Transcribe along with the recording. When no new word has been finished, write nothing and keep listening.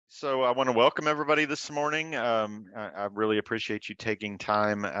So I want to welcome everybody this morning. I really appreciate you taking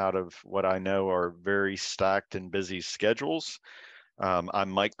time out of what I know are very stacked and busy schedules. I'm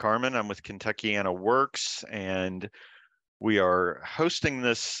Mike Carmen. I'm with Kentuckiana Works, and we are hosting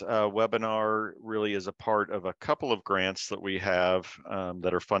this webinar really as a part of a couple of grants that we have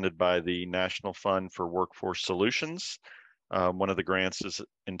that are funded by the National Fund for Workforce Solutions. One of the grants is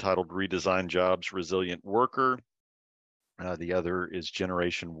entitled Redesign Jobs Resilient Worker. The other is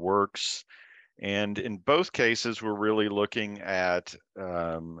Generation Works. And in both cases, we're really looking at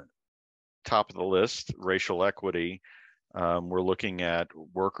top of the list, racial equity. We're looking at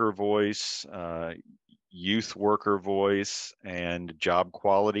worker voice, youth worker voice, and job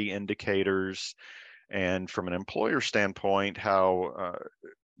quality indicators. And from an employer standpoint, how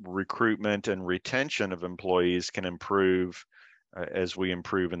recruitment and retention of employees can improve as we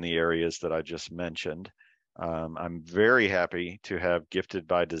improve in the areas that I just mentioned. I'm very happy to have Gifted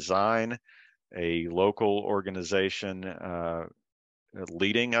by Design, a local organization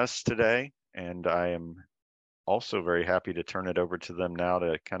leading us today, and I am also very happy to turn it over to them now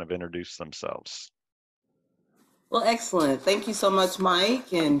to kind of introduce themselves. Well, excellent. Thank you so much,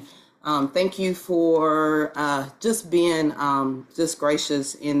 Mike, and thank you for just being just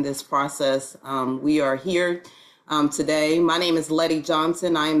gracious in this process. We are here today. My name is Letty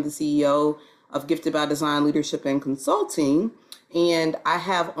Johnson. I am the CEO of Gifted by Design Leadership and Consulting. And I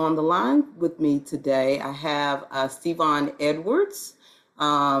have on the line with me today, I have Stevon Edwards,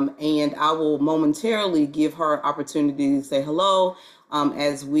 and I will momentarily give her opportunity to say hello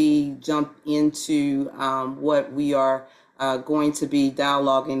as we jump into what we are going to be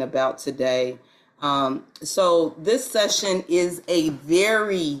dialoguing about today. So this session is a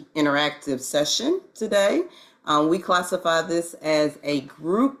very interactive session today. We classify this as a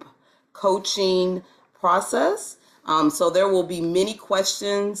group coaching process. So there will be many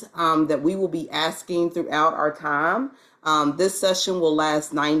questions that we will be asking throughout our time. This session will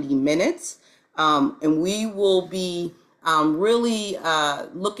last 90 minutes, and we will be really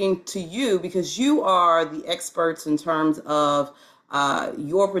looking to you because you are the experts in terms of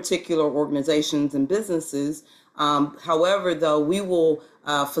your particular organizations and businesses. However, though, we will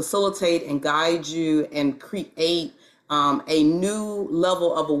facilitate and guide you and create a new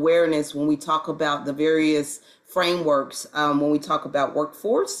level of awareness when we talk about the various frameworks, when we talk about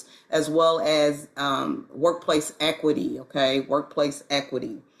workforce, as well as workplace equity, okay, workplace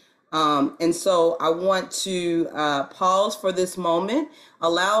equity. And so I want to pause for this moment,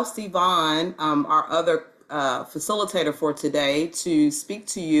 allow Stevon, our other facilitator for today, to speak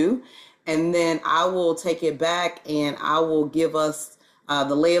to you, and then I will take it back and I will give us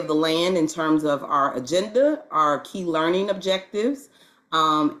the lay of the land in terms of our agenda, our key learning objectives,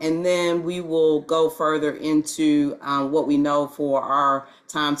 and then we will go further into what we know for our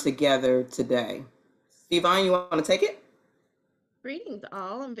time together today. Stevon, you want to take it? Greetings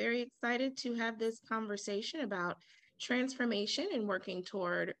all. I'm very excited to have this conversation about transformation and working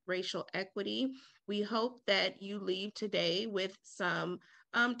toward racial equity. We hope that you leave today with some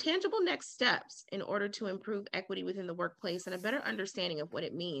tangible next steps in order to improve equity within the workplace and a better understanding of what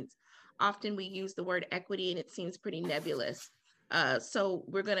it means. Often we use the word equity and it seems pretty nebulous. So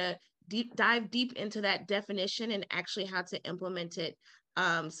we're going to dive deep into that definition and actually how to implement it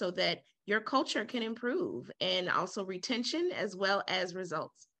so that your culture can improve, and also retention as well as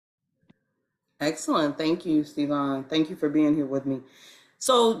results. Excellent. Thank you, Stevon. Thank you for being here with me.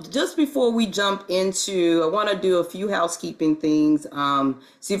 So just before we jump into, I want to do a few housekeeping things.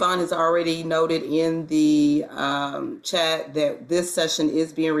 Stevon has already noted in the chat that this session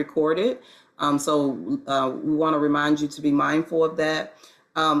is being recorded. So we want to remind you to be mindful of that.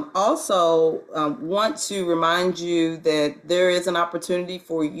 Also, want to remind you that there is an opportunity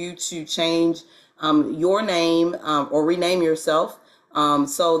for you to change your name or rename yourself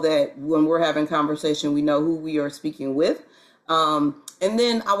so that when we're having conversation, we know who we are speaking with. And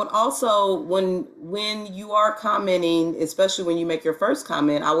then I would also, when you are commenting, especially when you make your first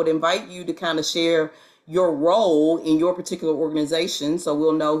comment, I would invite you to kind of share your role in your particular organization so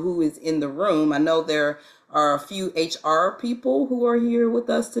we'll know who is in the room. I know there are a few HR people who are here with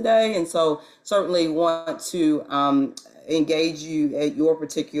us today, and so certainly want to engage you at your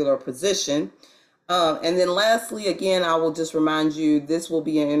particular position. And then lastly, again, I will just remind you, this will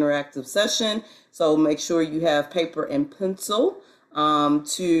be an interactive session, so make sure you have paper and pencil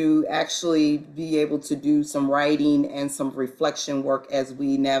to actually be able to do some writing and some reflection work as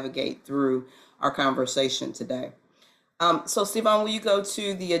we navigate through our conversation today. So Stevon, will you go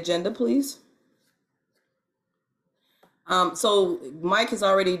to the agenda, please? So Mike has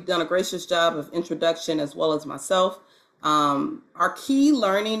already done a gracious job of introduction as well as myself. Our key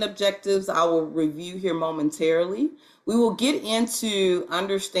learning objectives I will review here momentarily. We will get into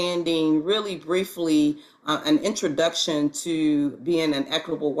understanding really briefly an introduction to being an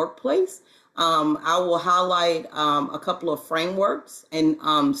equitable workplace. I will highlight a couple of frameworks, and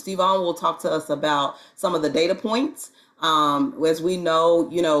Stevon will talk to us about some of the data points. As we know,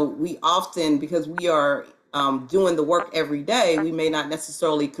 we often, because we are doing the work every day, we may not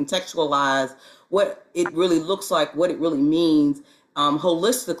necessarily contextualize what it really looks like, what it really means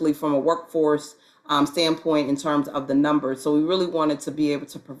holistically from a workforce standpoint in terms of the numbers. So we really wanted to be able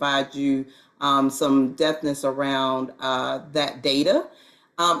to provide you some depthness around that data.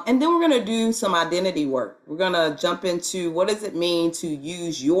 And then we're going to do some identity work. We're going to jump into what does it mean to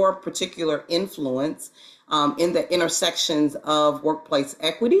use your particular influence in the intersections of workplace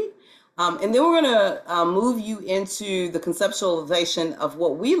equity. And then we're going to move you into the conceptualization of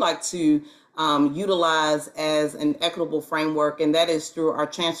what we like to utilize as an equitable framework, and that is through our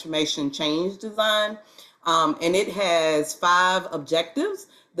transformation change design. And it has 5 objectives.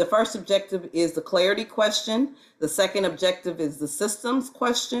 The first objective is the clarity question. The second objective is the systems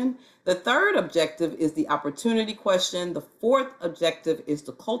question. The third objective is the opportunity question. The fourth objective is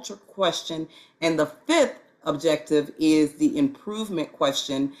the culture question. And the fifth objective is the improvement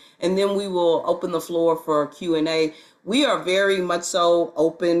question. And then we will open the floor for Q&A. We are very much so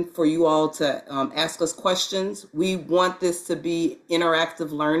open for you all to ask us questions. We want this to be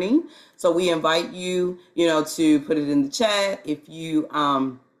interactive learning. So we invite you, to put it in the chat. If you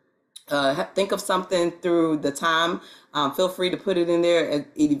think of something through the time, feel free to put it in there. And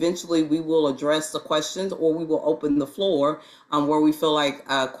eventually we will address the questions, or we will open the floor where we feel like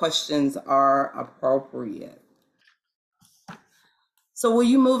questions are appropriate. So will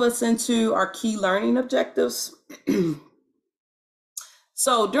you move us into our key learning objectives?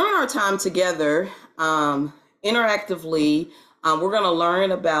 So during our time together, interactively, we're going to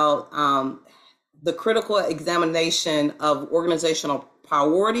learn about the critical examination of organizational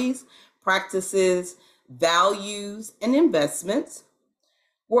priorities, practices, values, and investments.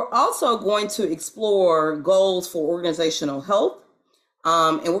 We're also going to explore goals for organizational health,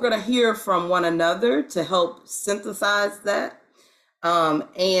 and we're going to hear from one another to help synthesize that.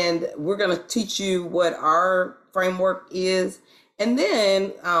 And we're going to teach you what our framework is. And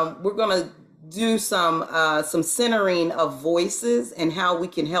then we're going to do some centering of voices and how we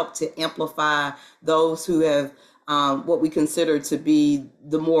can help to amplify those who have what we consider to be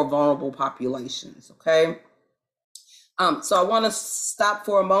the more vulnerable populations, okay? So I want to stop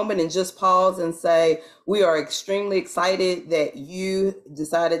for a moment and just pause and say we are extremely excited that you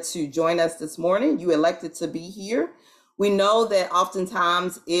decided to join us this morning. You elected to be here. We know that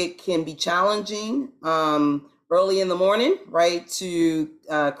oftentimes it can be challenging early in the morning, right, to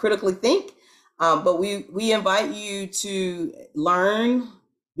critically think. But we invite you to learn,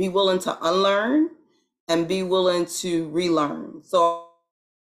 be willing to unlearn, and be willing to relearn. So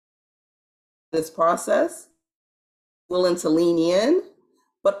this process, willing to lean in,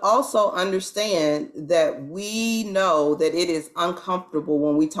 but also understand that we know that it is uncomfortable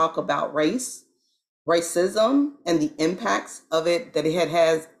when we talk about racism, and the impacts of it that it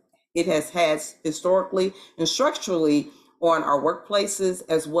has had historically and structurally on our workplaces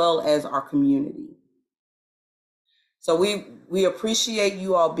as well as our community. So we appreciate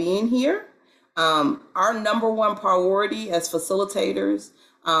you all being here. Our number one priority as facilitators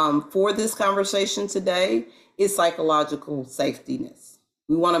for this conversation today is psychological safetyness.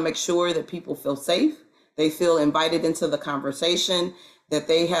 We want to make sure that people feel safe, they feel invited into the conversation, that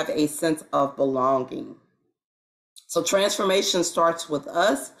they have a sense of belonging. So transformation starts with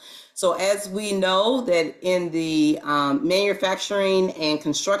us. So as we know that in the manufacturing and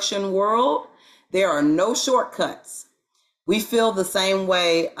construction world, there are no shortcuts. We feel the same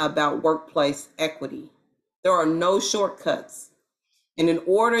way about workplace equity. There are no shortcuts. And in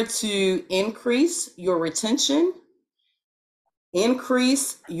order to increase your retention,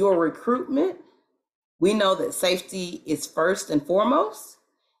 increase your recruitment, we know that safety is first and foremost.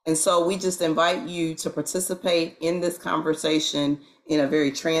 And so we just invite you to participate in this conversation in a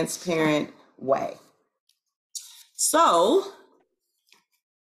very transparent way. So,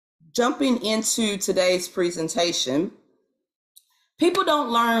 jumping into today's presentation, people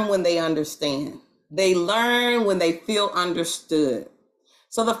don't learn when they understand. They learn when they feel understood.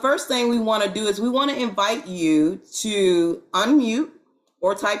 So the first thing we want to do is we want to invite you to unmute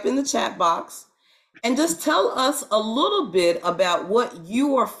or type in the chat box and just tell us a little bit about what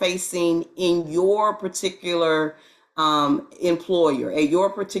you are facing in your particular employer, at your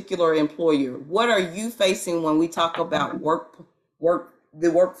particular employer. What are you facing when we talk about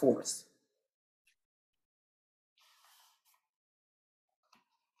the workforce?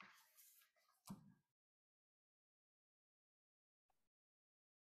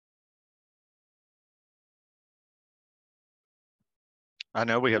 I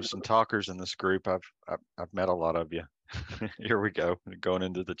know we have some talkers in this group. I've met a lot of you. Here we go, going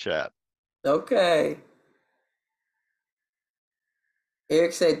into the chat. Okay.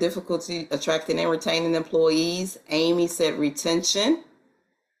 Eric said difficulty attracting and retaining employees. Amy said retention.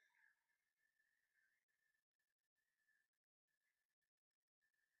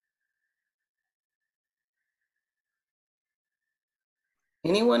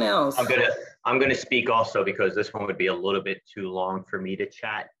 Anyone else? I'm gonna speak also because this one would be a little bit too long for me to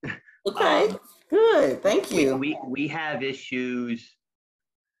chat. Okay, good. Thank you. We have issues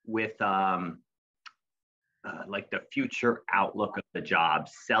with like the future outlook of the job,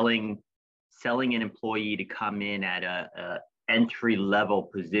 selling an employee to come in at a entry level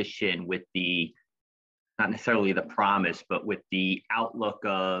position with the, not necessarily the promise, but with the outlook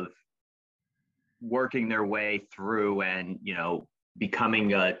of working their way through and, you know,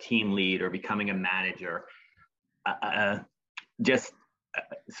 becoming a team lead or becoming a manager. Just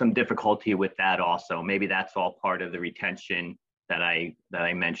some difficulty with that also. Maybe that's all part of the retention that I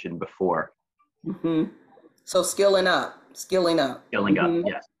mentioned before. Mm-hmm. So skilling up. Skilling up,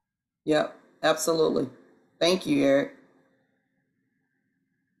 yes. Yep, absolutely. Thank you, Eric.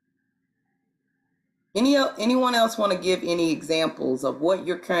 Anyone else want to give any examples of what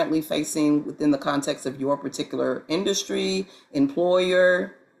you're currently facing within the context of your particular industry,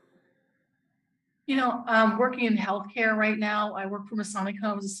 employer? You know, I'm working in healthcare right now. I work for Masonic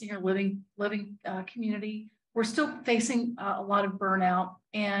Homes, a senior living community. We're still facing a lot of burnout,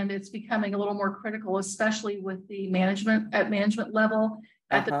 and it's becoming a little more critical, especially with the management level,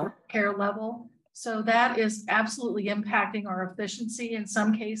 at the care level. So that is absolutely impacting our efficiency in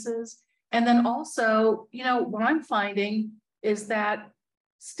some cases. And then also, you know, what I'm finding is that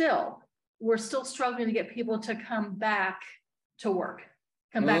we're still struggling to get people to come back to work,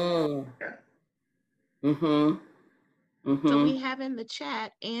 come back to work. So we have in the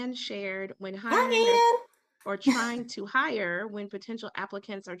chat, Anne shared, when hiring or trying to hire, when potential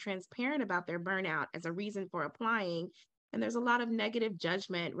applicants are transparent about their burnout as a reason for applying, and there's a lot of negative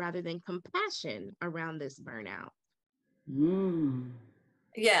judgment rather than compassion around this burnout.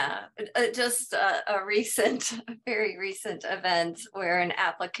 Yeah, just a very recent event where an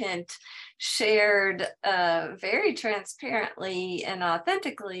applicant shared very transparently and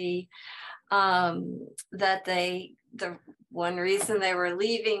authentically that the one reason they were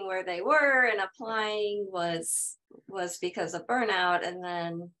leaving where they were and applying was because of burnout, and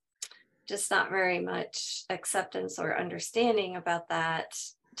then just not very much acceptance or understanding about that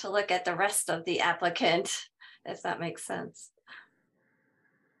to look at the rest of the applicant, if that makes sense.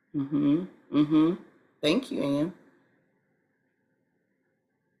 Thank you, Anne.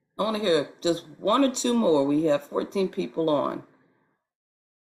 I want to hear just one or two more. We have 14 people on.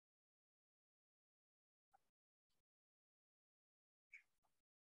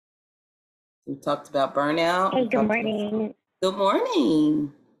 We talked about burnout. Hey, good morning. Good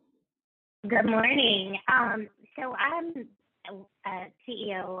morning. Good morning. So I'm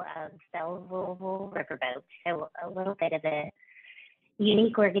CEO of Louisville Riverboat, so a little bit of a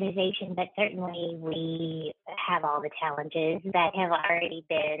unique organization, but certainly we have all the challenges that have already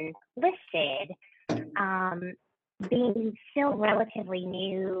been listed. Being still relatively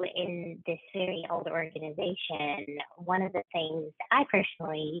new in this very old organization, one of the things I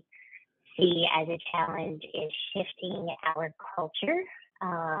personally see as a challenge is shifting our culture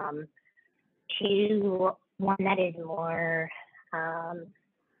to one that is more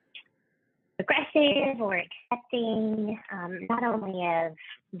aggressive or accepting, not only of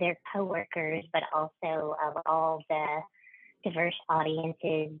their coworkers, but also of all the diverse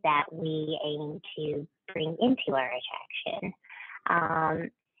audiences that we aim to bring into our attraction.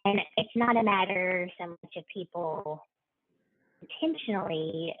 And it's not a matter so much of people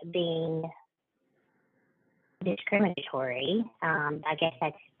intentionally being discriminatory. I guess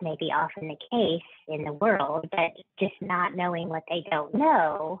that's maybe often the case in the world, but just not knowing what they don't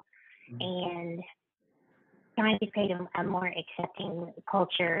know and trying to create a more accepting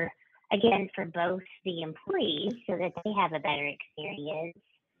culture, again, for both the employees so that they have a better experience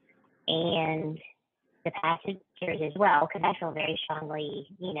and the passengers as well, because I feel very strongly,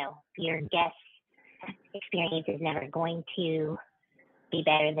 you know, your guest experience is never going to be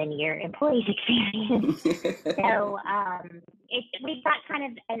better than your employee's experience. So we've got kind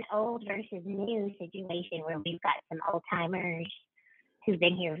of an old versus new situation where we've got some old timers who've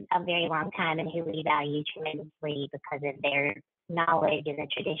been here a very long time and who we value tremendously because of their knowledge and the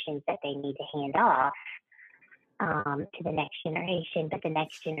traditions that they need to hand off to the next generation. But the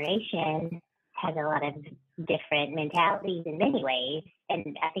next generation has a lot of different mentalities in many ways,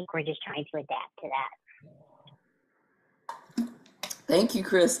 and I think we're just trying to adapt to that. Thank you,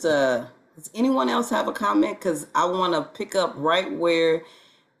 Krista. Does anyone else have a comment? Because I want to pick up right where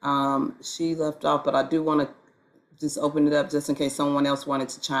she left off, but I do want to just open it up just in case someone else wanted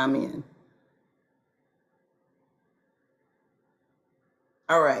to chime in.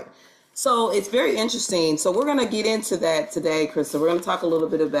 All right. So it's very interesting. So we're going to get into that today, Krista. We're going to talk a little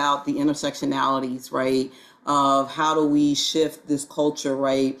bit about the intersectionalities, right, of how do we shift this culture,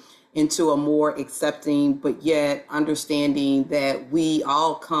 right, into a more accepting, but yet understanding that we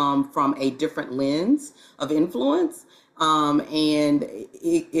all come from a different lens of influence. And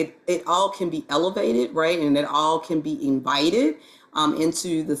it all can be elevated, right, and it all can be invited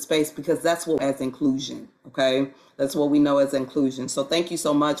into the space, because that's what as inclusion, okay? That's what we know as inclusion. So thank you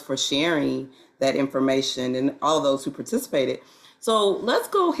so much for sharing that information and all those who participated. So let's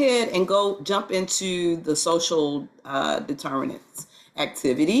go ahead and jump into the social determinants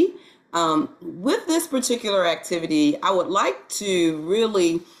activity. With this particular activity, I would like to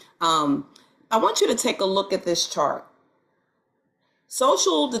really, I want you to take a look at this chart.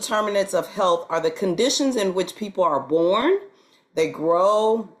 Social determinants of health are the conditions in which people are born, they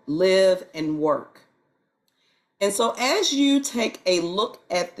grow, live, and work. And so as you take a look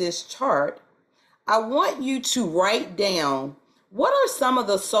at this chart, I want you to write down what are some of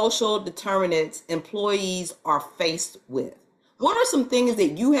the social determinants employees are faced with. What are some things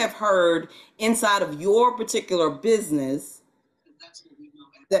that you have heard inside of your particular business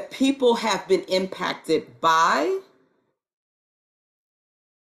that people have been impacted by?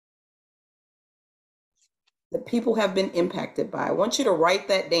 That people have been impacted by. I want you to write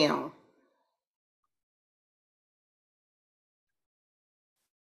that down.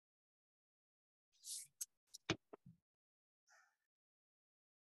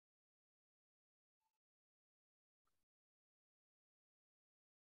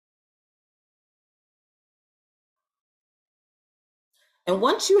 And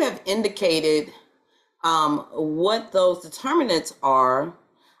once you have indicated what those determinants are,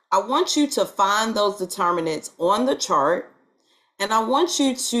 I want you to find those determinants on the chart, and I want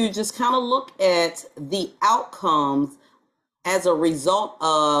you to just kind of look at the outcomes as a result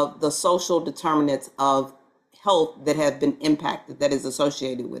of the social determinants of health that have been impacted, that is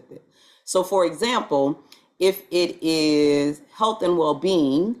associated with it. So for example, if it is health and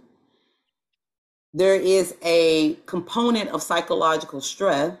well-being, there is a component of psychological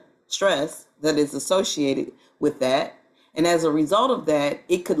stress that is associated with that. And as a result of that,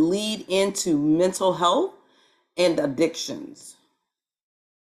 it could lead into mental health and addictions.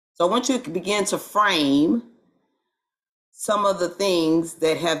 So I want you to begin to frame some of the things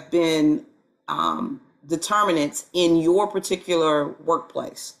that have been determinants in your particular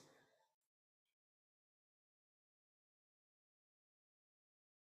workplace.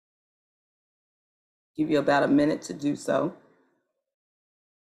 Give you about a minute to do so.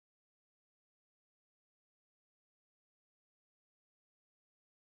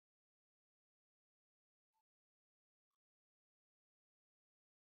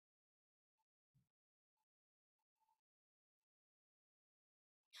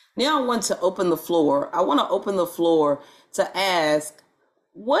 Now I want to open the floor. I want to open the floor to ask,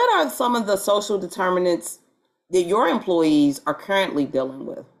 what are some of the social determinants that your employees are currently dealing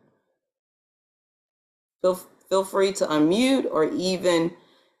with? Feel free to unmute or even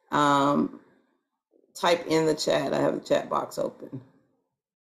type in the chat. I have the chat box open.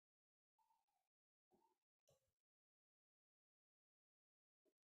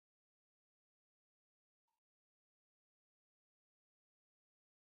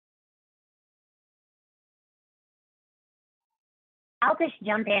 I'll just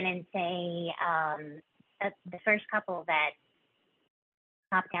jump in and say the first couple that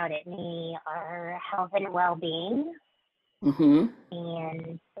popped out at me are health and well-being,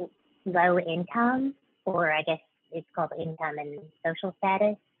 and low income, or I guess it's called income and social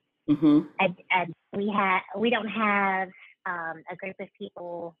status. We don't have a group of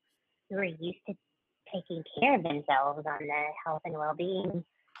people who are used to taking care of themselves on the health and well-being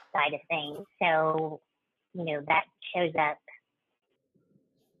side of things. So, that shows up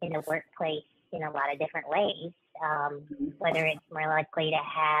in the workplace in a lot of different ways, whether it's more likely to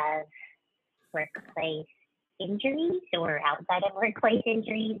have workplace injuries or outside of workplace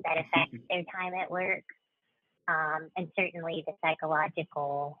injuries that affect their time at work, and certainly the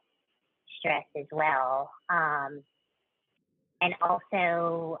psychological stress as well. And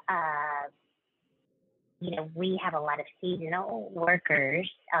also, we have a lot of seasonal workers,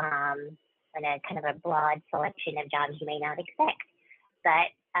 and a kind of a broad selection of jobs you may not expect.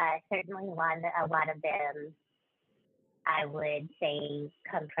 But certainly a lot of them, I would say,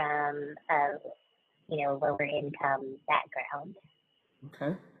 come from a lower income background.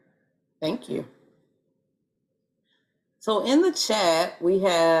 Okay, thank you. So in the chat, we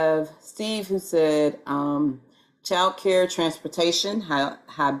have Steve who said, child care, transportation,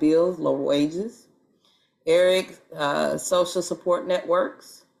 high bills, low wages. Eric, social support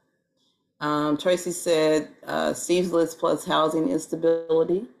networks. Tracy said, Steve's list plus housing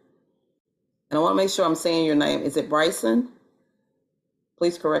instability. And I want to make sure I'm saying your name. Is it Bryson?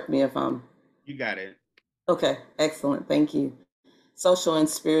 Please correct me if I'm. You got it. Okay, excellent. Thank you. Social and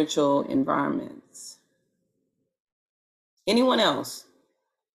spiritual environments. Anyone else?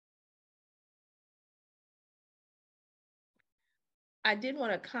 I did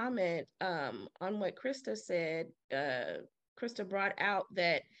want to comment on what Krista said. Krista brought out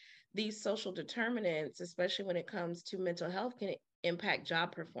that these social determinants, especially when it comes to mental health, can impact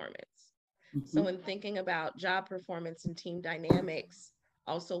job performance. Mm-hmm. So in thinking about job performance and team dynamics,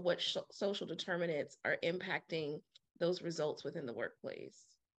 also what social determinants are impacting those results within the workplace.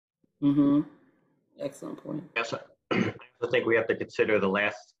 Mm-hmm. Excellent point. Yes, I also think we have to consider the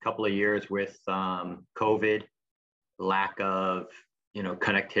last couple of years with COVID, lack of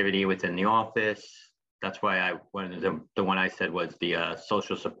connectivity within the office. That's why the one I said was the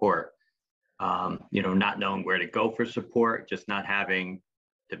social support. Not knowing where to go for support, just not having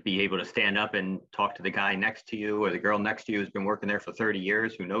to be able to stand up and talk to the guy next to you or the girl next to you who's been working there for 30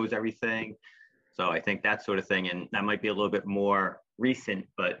 years, who knows everything. So I think that sort of thing, and that might be a little bit more recent,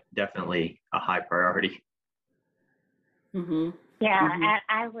 but definitely a high priority. Mm-hmm. Yeah, mm-hmm.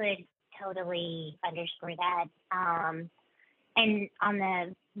 I would totally underscore that. And on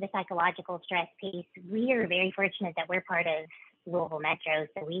the psychological stress piece, we are very fortunate that we're part of Louisville Metro,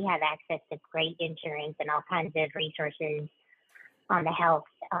 so we have access to great insurance and all kinds of resources on the health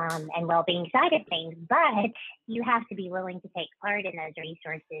and well-being side of things, but you have to be willing to take part in those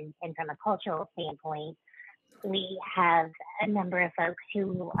resources. And from a cultural standpoint, we have a number of folks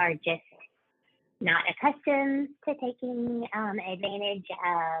who are just not accustomed to taking advantage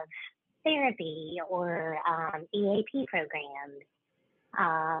of therapy or EAP programs,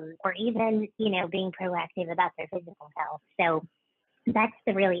 or even, being proactive about their physical health. So that's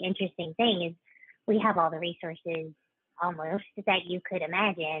the really interesting thing is we have all the resources almost that you could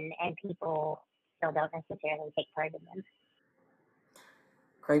imagine, and people still don't necessarily take part in them.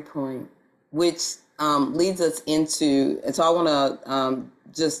 Great point. Which leads us into, and so I want to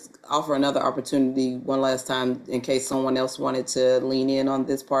just offer another opportunity one last time in case someone else wanted to lean in on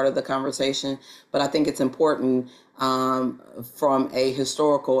this part of the conversation. But I think it's important from a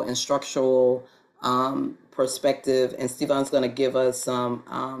historical and structural perspective, and Stephen's going to give us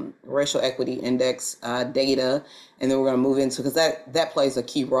some racial equity index data, and then we're going to move into, because that plays a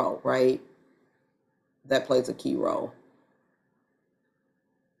key role, right? That plays a key role.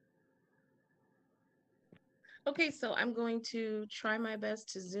 Okay, so I'm going to try my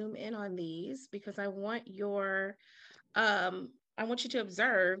best to zoom in on these because I want you to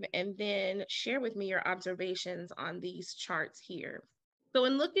observe and then share with me your observations on these charts here. So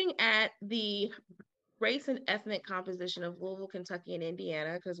in looking at the race and ethnic composition of Louisville, Kentucky, and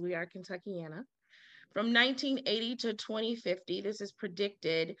Indiana, because we are Kentuckiana, from 1980 to 2050, this is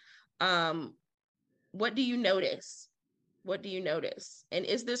predicted. What do you notice? What do you notice? And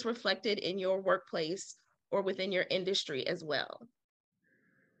is this reflected in your workplace or within your industry as well?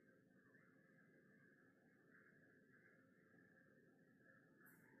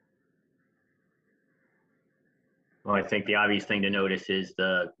 Well, I think the obvious thing to notice is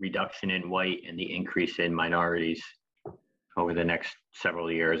the reduction in white and the increase in minorities over the next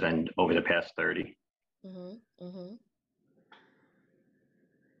several years and over the past 30. Mm-hmm, mm-hmm.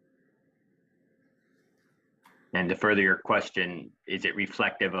 And to further your question, is it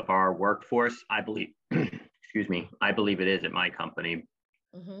reflective of our workforce? I believe, excuse me, I believe it is at my company.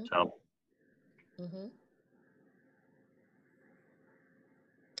 Mm-hmm. So. Mm-hmm.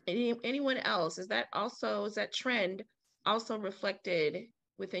 Anyone else? Is that trend also reflected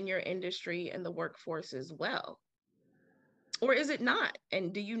within your industry and the workforce as well? Or is it not?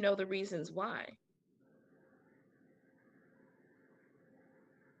 And do you know the reasons why?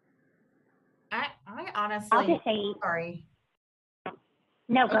 I honestly, I'll just say, sorry.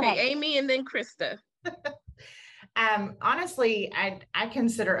 No, go ahead. Amy and then Krista. Honestly, I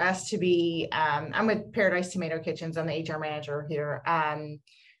consider us to be, I'm with Paradise Tomato Kitchens. I'm the HR manager here.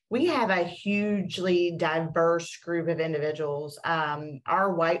 We have a hugely diverse group of individuals.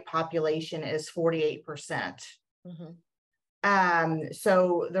 Our white population is 48%. Mm-hmm.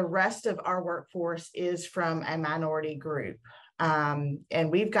 So the rest of our workforce is from a minority group. And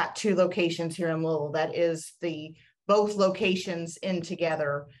we've got 2 locations here in Louisville. That is both locations in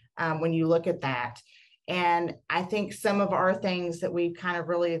together when you look at that. And I think some of our things that we've kind of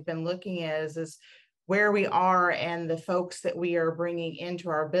really have been looking at is where we are and the folks that we are bringing into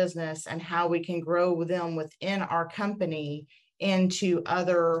our business and how we can grow them within our company into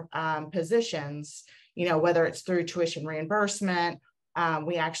other positions, you know, whether it's through tuition reimbursement.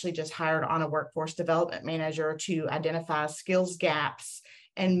 We actually just hired on a workforce development manager to identify skills gaps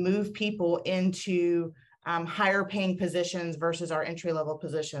and move people into higher paying positions versus our entry level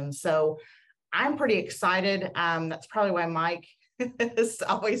positions. So I'm pretty excited. That's probably why Mike is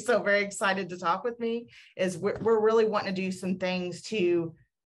always so very excited to talk with me, is we're really wanting to do some things to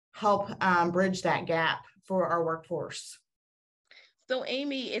help bridge that gap for our workforce. So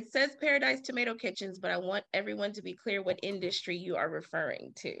Amy, it says Paradise Tomato Kitchens, but I want everyone to be clear what industry you are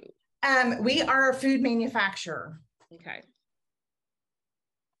referring to. We are a food manufacturer. Okay.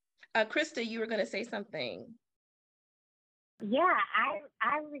 Krista, you were going to say something. Yeah,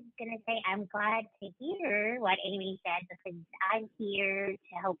 I was going to say I'm glad to hear what Amy said, because I'm here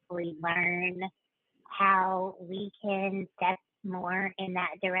to hopefully learn how we can step more in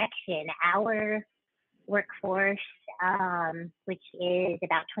that direction. Our workforce, which is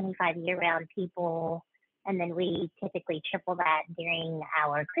about 25 year-round people, and then we typically triple that during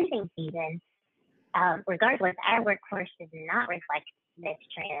our cruising season. Regardless, our workforce does not reflect this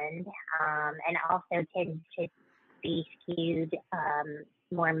trend, and also tends to be skewed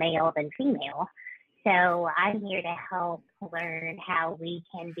more male than female. So I'm here to help learn how we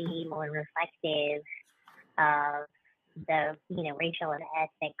can be more reflective of the, you know, racial and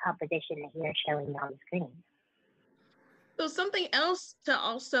ethnic composition that you're showing on the screen. So something else to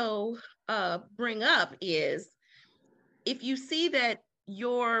also bring up is, if you see that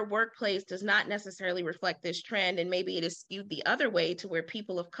your workplace does not necessarily reflect this trend, and maybe it is skewed the other way to where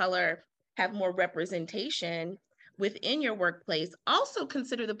people of color have more representation within your workplace, also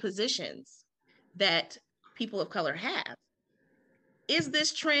consider the positions that people of color have. Is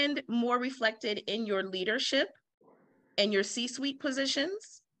this trend more reflected in your leadership and your C-suite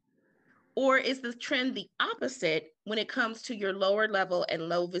positions? Or is the trend the opposite when it comes to your lower level and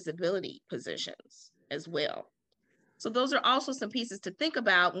low visibility positions as well? So those are also some pieces to think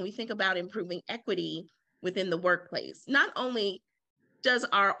about when we think about improving equity within the workplace. Not only does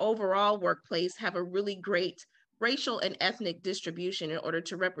our overall workplace have a really great racial and ethnic distribution in order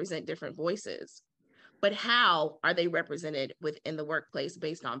to represent different voices, but how are they represented within the workplace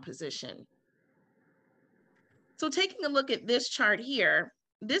based on position? So taking a look at this chart here,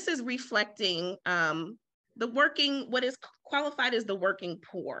 this is reflecting what is qualified as the working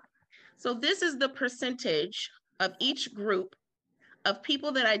poor. So this is the percentage of each group of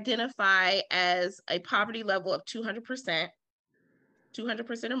people that identify as a poverty level of 200%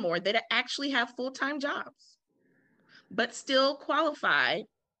 or more, that actually have full-time jobs, but still qualify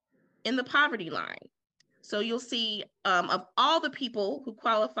in the poverty line. So you'll see of all the people who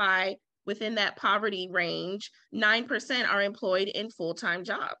qualify within that poverty range, 9% are employed in full-time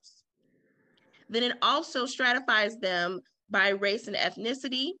jobs. Then it also stratifies them by race and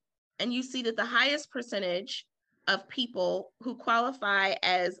ethnicity. And you see that the highest percentage of people who qualify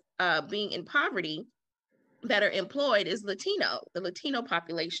as being in poverty that are employed is Latino, the Latino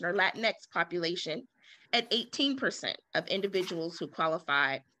population or Latinx population, at 18% of individuals who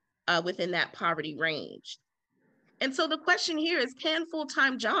qualify within that poverty range. And so the question here is, can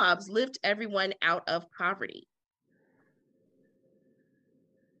full-time jobs lift everyone out of poverty?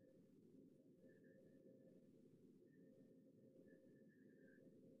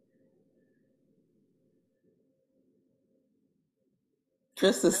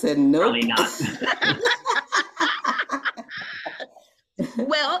 Trista said nope. Probably not.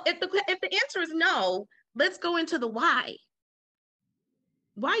 Well, if the answer is no, let's go into the why.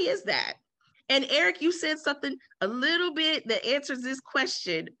 Why is that? And Eric, you said something a little bit that answers this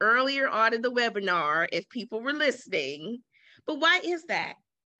question earlier on in the webinar, if people were listening. But why is that?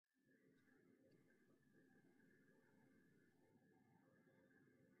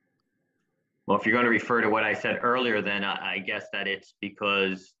 Well, if you're going to refer to what I said earlier, then I guess that it's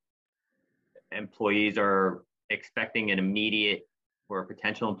because employees are expecting an immediate, or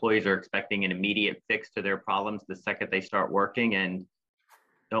potential employees are expecting an immediate fix to their problems the second they start working, and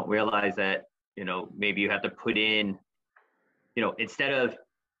don't realize that, you know, maybe you have to put in, you know, instead of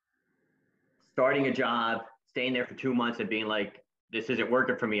starting a job, staying there for 2 months and being like, this isn't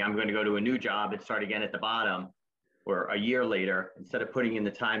working for me, I'm going to go to a new job and start again at the bottom, or a year later, instead of putting in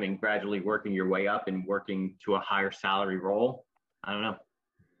the time and gradually working your way up and working to a higher salary role. I don't know.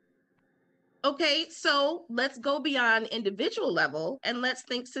 Okay, so let's go beyond individual level and let's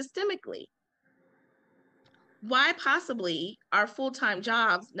think systemically. Why possibly are full-time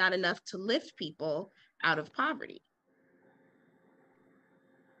jobs not enough to lift people out of poverty.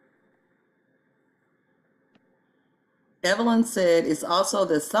 Evelyn said it's also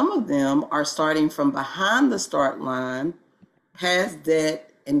that some of them are starting from behind the start line, past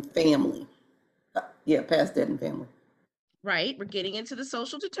debt and family. Past debt and family. Right, we're getting into the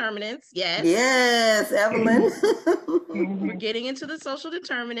social determinants. Yes. Yes, Evelyn. We're getting into the social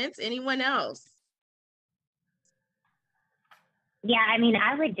determinants. Anyone else? Yeah, I mean,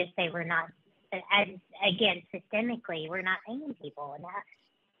 I would just say we're not, again, systemically, we're not paying people enough.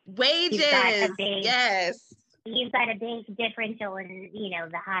 Wages, yes. You've got a big differential in,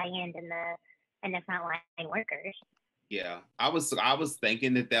 the high end and the frontline workers. Yeah, I was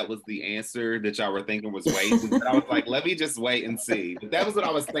thinking that was the answer that y'all were thinking was wages. But I was like, let me just wait and see. But that was what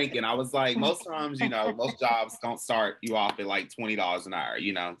I was thinking. I was like, most times, most jobs don't start you off at like $20 an hour,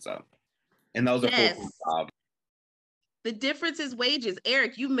 so, and those are full-time jobs. The difference is wages.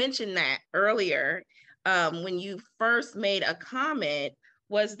 Eric, you mentioned that earlier when you first made a comment,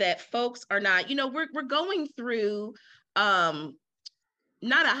 was that folks are not, we're going through not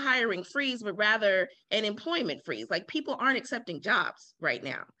a hiring freeze, but rather an employment freeze. Like, people aren't accepting jobs right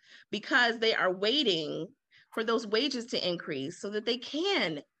now because they are waiting for those wages to increase so that they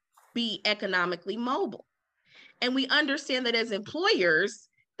can be economically mobile. And we understand that as employers,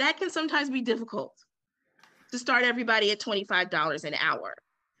 that can sometimes be difficult to start everybody at $25 an hour.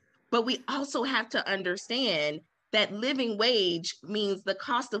 But we also have to understand that living wage means the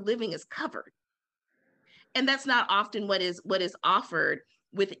cost of living is covered. And that's not often what is offered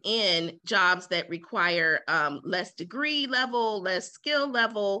within jobs that require less degree level, less skill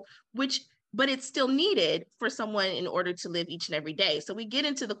level, but it's still needed for someone in order to live each and every day. So we get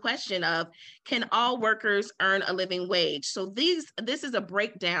into the question of, can all workers earn a living wage? So this is a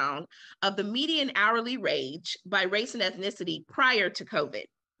breakdown of the median hourly wage by race and ethnicity prior to COVID,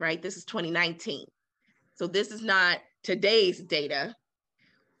 right? This is 2019. So this is not today's data,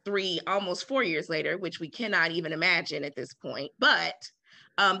 almost 4 years later, which we cannot even imagine at this point, but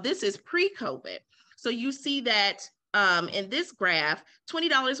this is pre-COVID. So you see that in this graph,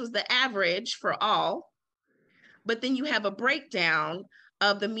 $20 was the average for all, but then you have a breakdown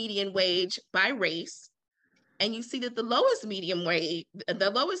of the median wage by race, and you see that the lowest median wage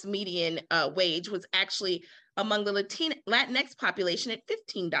was actually among the Latinx population at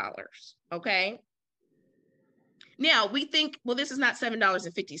 $15, okay? Now we think, well, this is not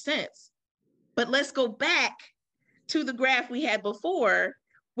 $7.50, but let's go back to the graph we had before,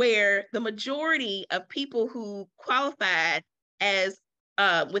 where the majority of people who qualified as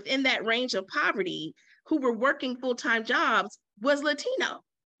within that range of poverty, who were working full-time jobs, was Latino.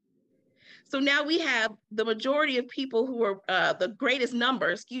 So now we have the majority of people who are the greatest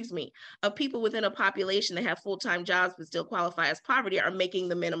number, of people within a population that have full-time jobs but still qualify as poverty are making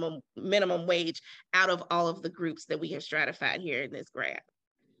the minimum wage out of all of the groups that we have stratified here in this graph.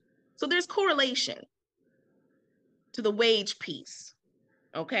 So there's correlation to the wage piece,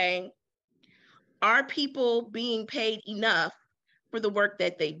 okay? Are people being paid enough for the work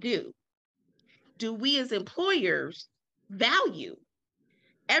that they do? Do we as employers value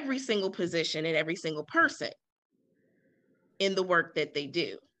every single position and every single person in the work that they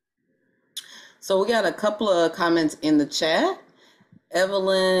do? So we got a couple of comments in the chat.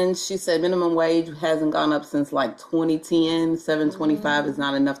 Evelyn, she said minimum wage hasn't gone up since like 2010. $7.25 is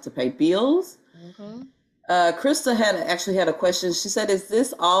not enough to pay bills. Krista actually had a question. She said, is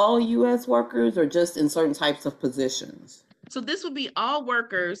this all U.S. workers or just in certain types of positions? So this would be all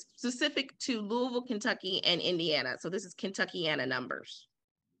workers specific to Louisville, Kentucky, and Indiana. So this is Kentuckiana numbers.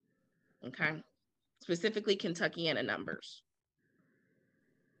 Okay, specifically Kentuckiana numbers.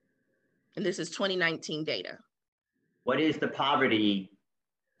 And this is 2019 data. What is the poverty?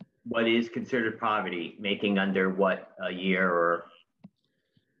 What is considered poverty? Making under what a year or?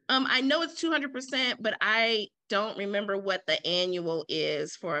 I know it's 200%, but I don't remember what the annual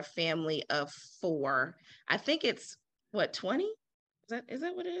is for a family of 4. I think it's what, 20? Is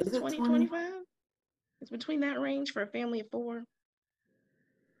that what it is? 20, 25? It's between that range for a family of 4.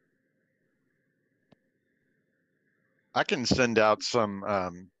 I can send out some,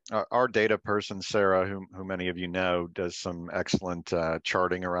 our data person, Sarah, who many of you know, does some excellent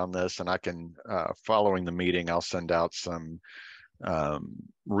charting around this. And I can, following the meeting, I'll send out some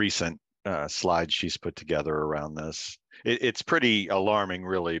recent slides she's put together around this. It's pretty alarming,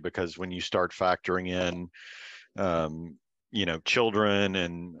 really, because when you start factoring in, children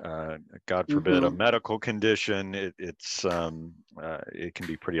and God forbid a medical condition, it can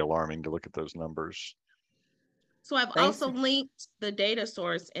be pretty alarming to look at those numbers. So I've also linked the data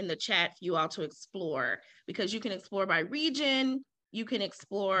source in the chat for you all to explore, because you can explore by region, you can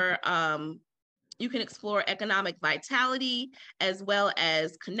explore, You can explore economic vitality as well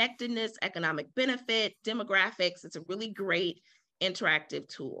as connectedness, economic benefit, demographics. It's a really great interactive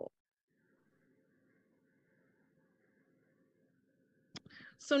tool.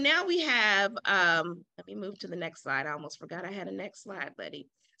 So now we have, let me move to the next slide. I almost forgot I had a next slide, Letty.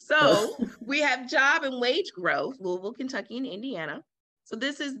 So we have job and wage growth, Louisville, Kentucky, and Indiana. So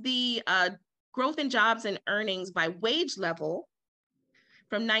this is the growth in jobs and earnings by wage level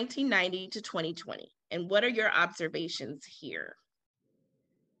from 1990 to 2020. And what are your observations here?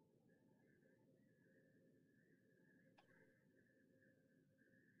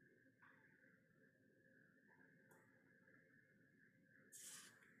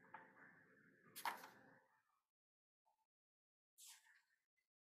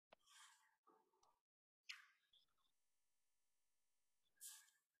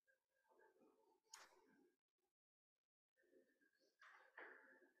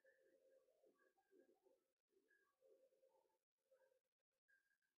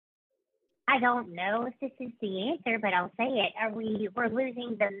 I don't know if this is the answer, but I'll say it. We're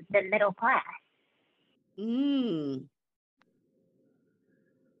losing the middle class.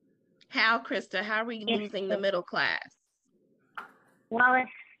 How, Krista, how are we losing the middle class? Well, if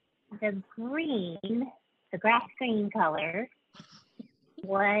the grass green color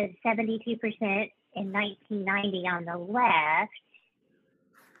was 72% in 1990 on the left.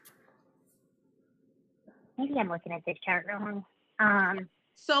 Maybe I'm looking at this chart wrong.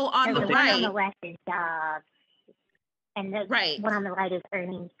 So on the one right, on the left is jobs, and the one on the right is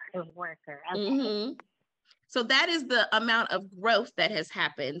earnings per worker. Okay. So that is the amount of growth that has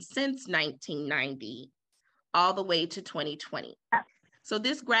happened since 1990 all the way to 2020. So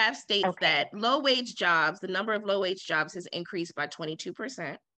this graph states that low-wage jobs, the number of low-wage jobs has increased by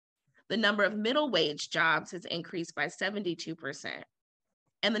 22%. The number of middle-wage jobs has increased by 72%.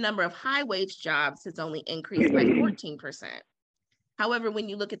 And the number of high-wage jobs has only increased by 14%. However, when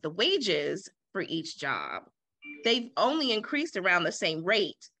you look at the wages for each job, they've only increased around the same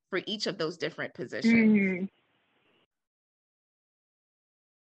rate for each of those different positions.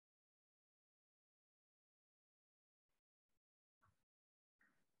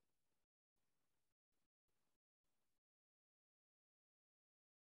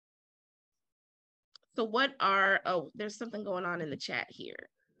 So what are, there's something going on in the chat here.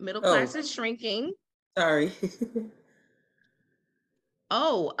 Middle class is shrinking. Sorry.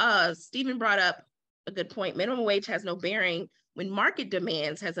 Stephen brought up a good point. Minimum wage has no bearing when market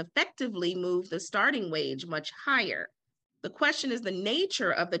demands has effectively moved the starting wage much higher. The question is the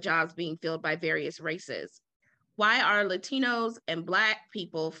nature of the jobs being filled by various races. Why are Latinos and Black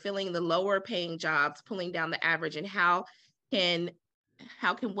people filling the lower paying jobs, pulling down the average, and how can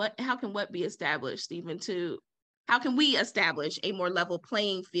what be established, Stephen, how can we establish a more level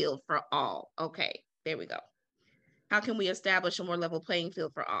playing field for all? Okay, there we go. How can we establish a more level playing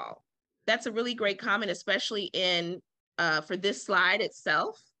field for all? That's a really great comment, especially for this slide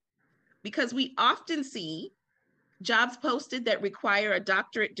itself, because we often see jobs posted that require a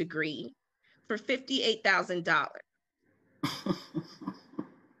doctorate degree for $58,000.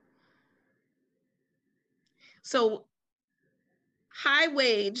 So high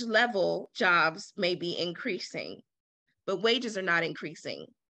wage level jobs may be increasing, but wages are not increasing.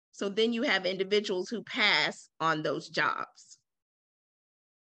 So then you have individuals who pass on those jobs.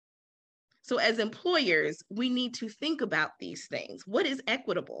 So as employers, we need to think about these things. What is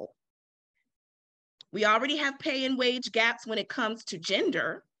equitable? We already have pay and wage gaps when it comes to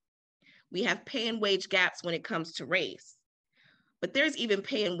gender. We have pay and wage gaps when it comes to race. But there's even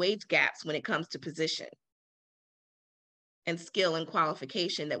pay and wage gaps when it comes to position and skill and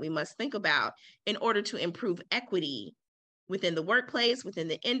qualification that we must think about in order to improve equity within the workplace, within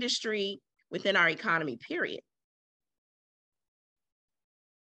the industry, within our economy, period.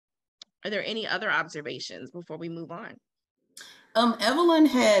 Are there any other observations before we move on? Evelyn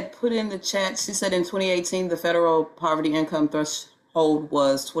had put in the chat, she said in 2018, the federal poverty income threshold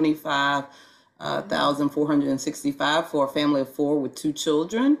was $25,465 for a family of 4 with 2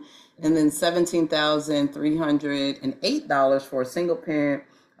 children, and then $17,308 for a single parent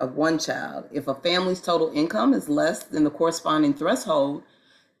of 1 child. If a family's total income is less than the corresponding threshold,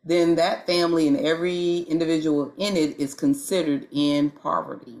 then that family and every individual in it is considered in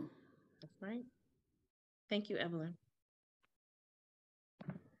poverty. That's right. Thank you, Evelyn.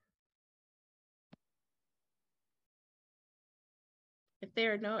 If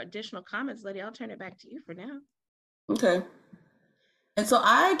there are no additional comments, Letty, I'll turn it back to you for now. Okay. And so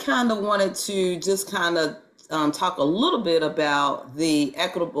I kind of wanted to just kind of talk a little bit about the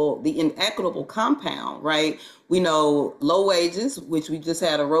inequitable compound, right? We know low wages, which we just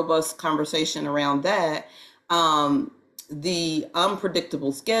had a robust conversation around that, the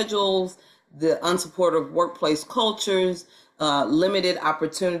unpredictable schedules, the unsupportive workplace cultures, limited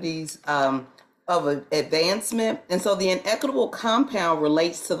opportunities of advancement. And so the inequitable compound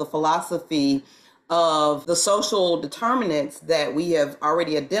relates to the philosophy of the social determinants that we have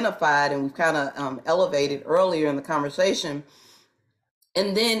already identified and we've kind of elevated earlier in the conversation.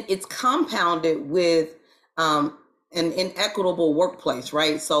 And then it's compounded with an inequitable workplace,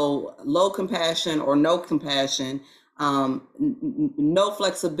 right? So low compassion or no compassion, no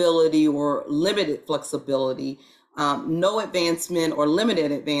flexibility or limited flexibility, no advancement or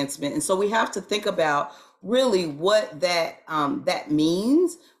limited advancement. And so we have to think about really what that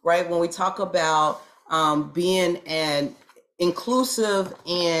means, right? When we talk about being an inclusive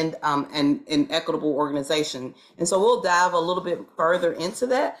and an equitable organization. And so we'll dive a little bit further into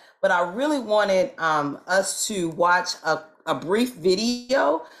that. But I really wanted us to watch a brief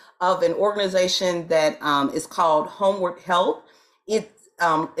video of an organization that is called Homeward Health.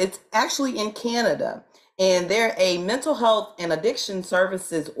 It's actually in Canada, and they're a mental health and addiction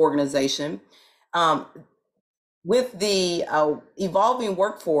services organization. With the evolving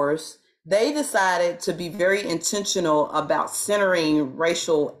workforce, they decided to be very intentional about centering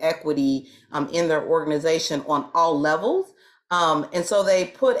racial equity in their organization on all levels. And so they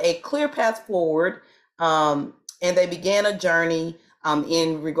put a clear path forward, and they began a journey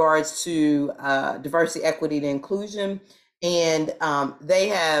in regards to diversity, equity, and inclusion. And they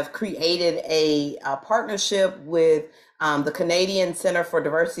have created a partnership with the Canadian Center for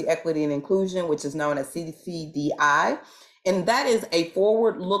Diversity, Equity, and Inclusion, which is known as CCDI. And that is a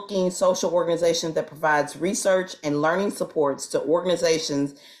forward-looking social organization that provides research and learning supports to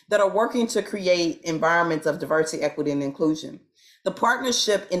organizations that are working to create environments of diversity, equity, and inclusion. The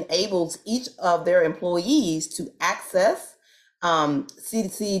partnership enables each of their employees to access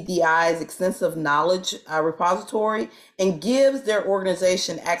CCDI's extensive knowledge repository and gives their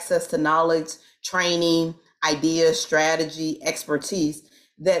organization access to knowledge, training, ideas, strategy, expertise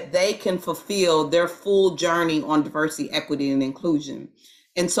that they can fulfill their full journey on diversity, equity, and inclusion.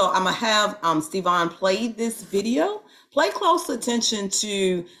 And so I'm gonna have Stevan play this video. Play close attention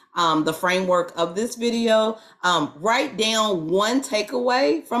to the framework of this video. Write down one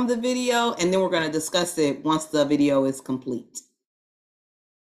takeaway from the video, and then we're gonna discuss it once the video is complete.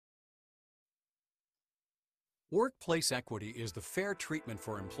 Workplace equity is the fair treatment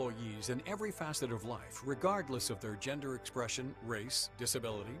for employees in every facet of life, regardless of their gender expression, race,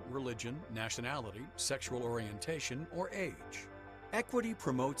 disability, religion, nationality, sexual orientation, or age. Equity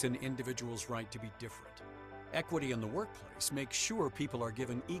promotes an individual's right to be different. Equity in the workplace makes sure people are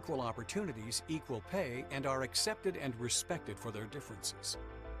given equal opportunities, equal pay, and are accepted and respected for their differences.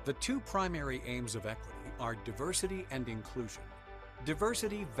 The two primary aims of equity are diversity and inclusion.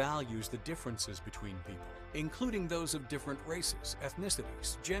 Diversity values the differences between people, including those of different races,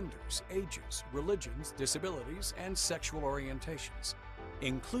 ethnicities, genders, ages, religions, disabilities, and sexual orientations.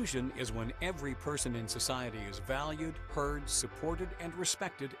 Inclusion is when every person in society is valued, heard, supported, and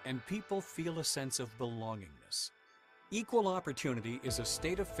respected, and people feel a sense of belongingness. Equal opportunity is a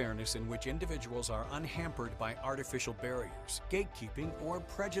state of fairness in which individuals are unhampered by artificial barriers, gatekeeping, or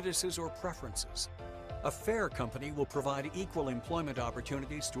prejudices or preferences. A fair company will provide equal employment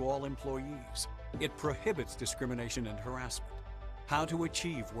opportunities to all employees. It prohibits discrimination and harassment. How to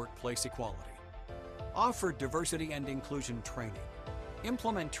achieve workplace equality. Offer diversity and inclusion training.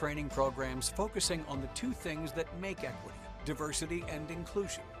 Implement training programs focusing on the two things that make equity, diversity and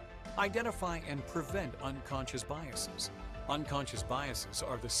inclusion. Identify and prevent unconscious biases. Unconscious biases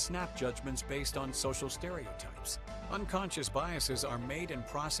are the snap judgments based on social stereotypes. Unconscious biases are made and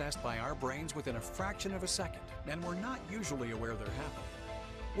processed by our brains within a fraction of a second, and we're not usually aware they're happening.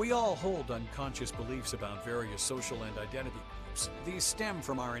 We all hold unconscious beliefs about various social and identity groups. These stem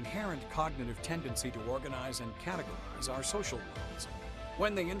from our inherent cognitive tendency to organize and categorize our social worlds.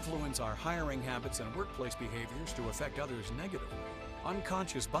 When they influence our hiring habits and workplace behaviors to affect others negatively,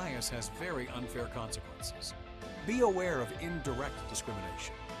 unconscious bias has very unfair consequences. Be aware of indirect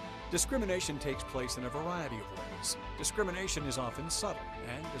discrimination. Discrimination takes place in a variety of ways. Discrimination is often subtle,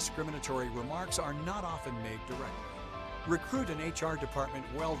 and discriminatory remarks are not often made directly. Recruit an HR department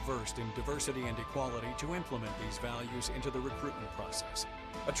well-versed in diversity and equality to implement these values into the recruitment process.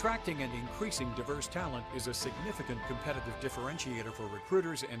 Attracting and increasing diverse talent is a significant competitive differentiator for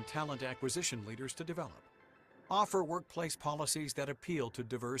recruiters and talent acquisition leaders to develop. Offer workplace policies that appeal to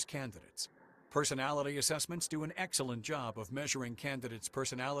diverse candidates. Personality assessments do an excellent job of measuring candidates'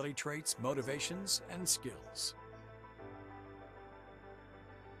 personality traits, motivations, and skills.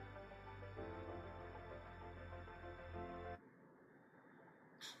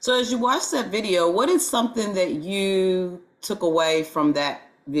 So as you watched that video, what is something that you took away from that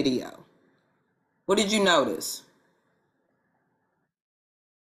video? What did you notice?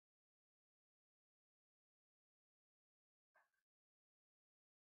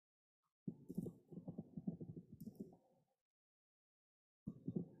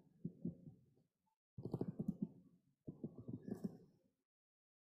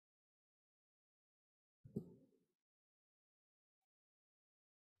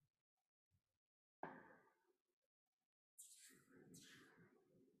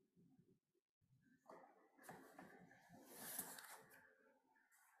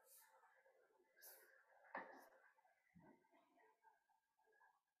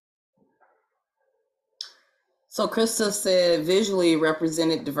 So Krista said visually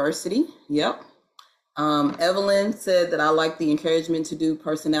represented diversity. Yep. Evelyn said that I like the encouragement to do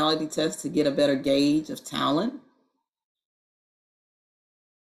personality tests to get a better gauge of talent.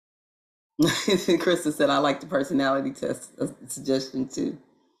 Krista said I like the personality test suggestion too.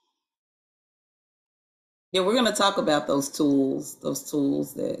 Yeah, we're going to talk about those tools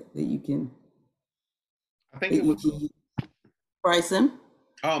that you can. I think it was. Bryson?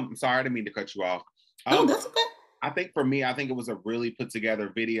 Sorry, I didn't mean to cut you off. Oh, that's okay. I think for me, I think it was a really put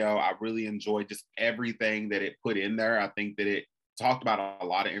together video. I really enjoyed just everything that it put in there. I think that it talked about a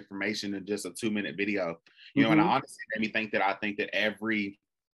lot of information in just a 2-minute video. You know, and I honestly made me think that I think that every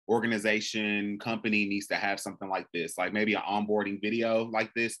organization, company needs to have something like this, like maybe an onboarding video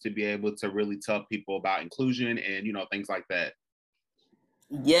like this to be able to really tell people about inclusion and, you know, things like that.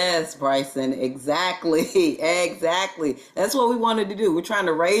 Yes, Bryson, exactly. Exactly. That's what we wanted to do. We're trying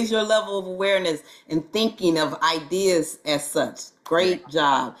to raise your level of awareness and thinking of ideas as such. Great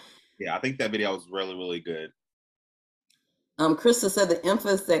job. Yeah, I think that video was really, really good. Krista said the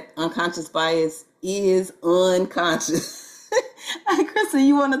emphasis that unconscious bias is unconscious. Krista,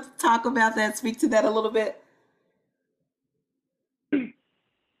 you want to talk about that, speak to that a little bit?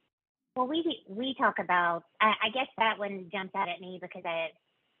 Well, we talk about, I guess that one jumped out at me because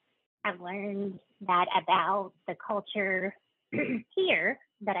I've learned that about the culture here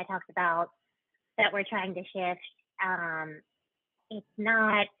that I talked about that we're trying to shift. It's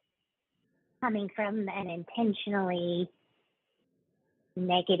not coming from an intentionally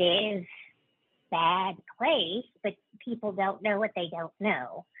negative, bad place, but people don't know what they don't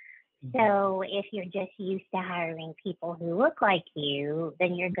know. So if you're just used to hiring people who look like you,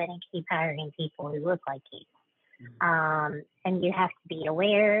 then you're going to keep hiring people who look like you. And you have to be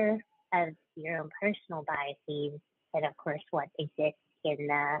aware of your own personal biases and, of course, what exists in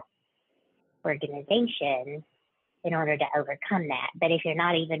the organization in order to overcome that. But if you're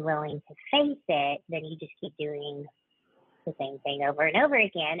not even willing to face it, then you just keep doing the same thing over and over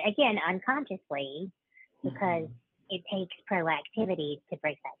again unconsciously, because it takes proactivity to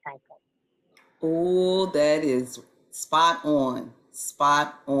break that cycle. Oh, that is spot on.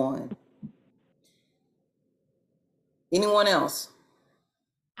 Spot on. Anyone else?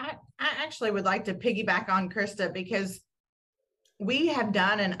 I actually would like to piggyback on Krista, because we have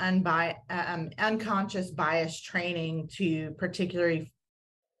done an unconscious bias training to particularly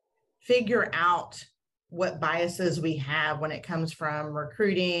figure out what biases we have when it comes from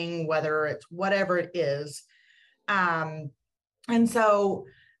recruiting, whether it's whatever it is. And so,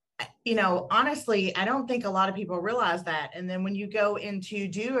 you know, honestly, I don't think a lot of people realize that. And then when you go into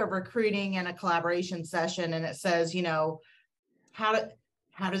do a recruiting and a collaboration session and it says, you know, how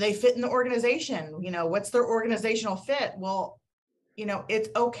do they fit in the organization? You know, what's their organizational fit? Well, you know, it's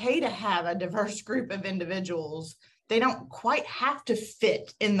okay to have a diverse group of individuals. They don't quite have to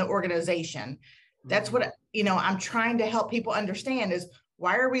fit in the organization. That's what, you know, I'm trying to help people understand is,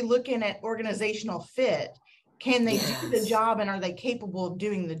 why are we looking at organizational fit? Can they do the job, and are they capable of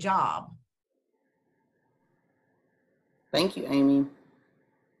doing the job? Thank you, Amy.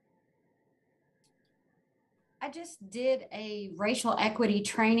 I just did a racial equity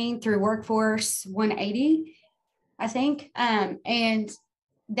training through Workforce 180, I think. And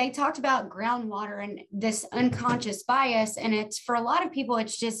they talked about groundwater and this unconscious bias. And it's, for a lot of people,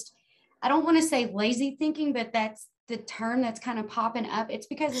 it's just, I don't want to say lazy thinking, but that's the term that's kind of popping up. It's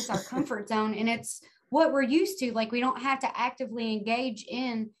because it's our comfort zone and it's what we're used to. Like, we don't have to actively engage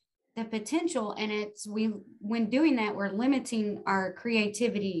in the potential. And it's, when doing that, we're limiting our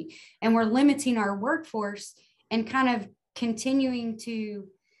creativity and we're limiting our workforce and kind of continuing to,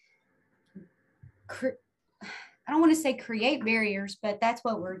 I I don't want to say create barriers, but that's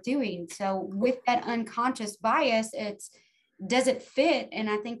what we're doing. So with that unconscious bias, does it fit? And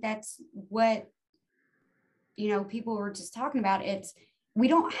I think that's what, people were just talking about. We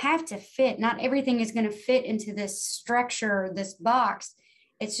don't have to fit. Not everything is going to fit into this structure, this box.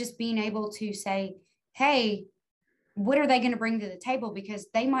 It's just being able to say, hey, what are they going to bring to the table? Because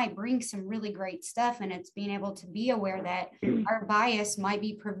they might bring some really great stuff, and it's being able to be aware that our bias might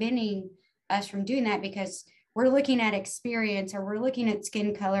be preventing us from doing that, because we're looking at experience, or we're looking at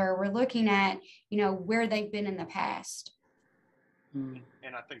skin color, or we're looking at, where they've been in the past.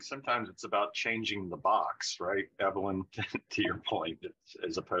 And I think sometimes it's about changing the box, right, Evelyn, to your point,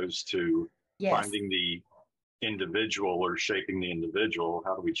 as opposed to finding the individual or shaping the individual.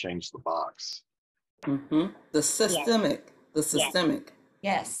 How do we change the box? The systemic,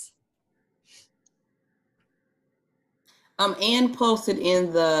 Yes. Anne posted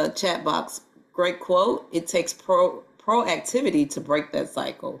in the chat box, great quote. It takes proactivity to break that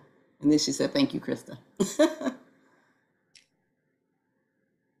cycle. And then she said, thank you, Krista.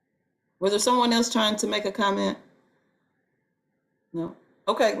 Was there someone else trying to make a comment? No?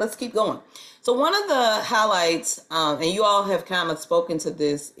 Okay, let's keep going. So one of the highlights, and you all have kind of spoken to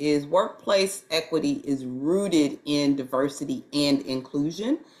this, is workplace equity is rooted in diversity and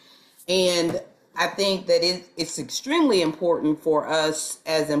inclusion. And I think that it's extremely important for us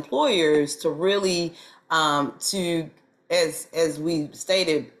as employers to really, as we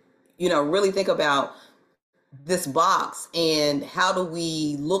stated, really think about this box and how do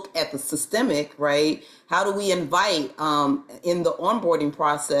we look at the systemic, right? How do we invite in the onboarding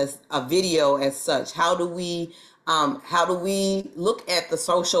process a video as such? How do we look at the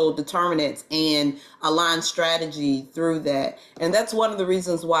social determinants and align strategy through that? And that's one of the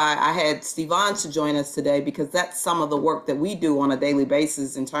reasons why I had Stevon to join us today, because that's some of the work that we do on a daily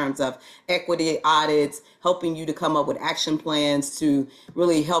basis in terms of equity audits, helping you to come up with action plans to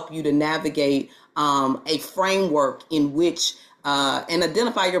really help you to navigate a framework in which and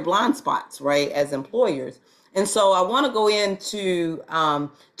identify your blind spots, right, as employers. And so I want to go into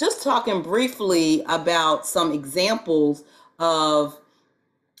just talking briefly about some examples of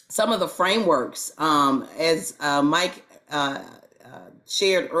some of the frameworks. As Mike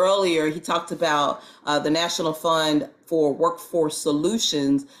shared earlier, he talked about the National Fund for Workforce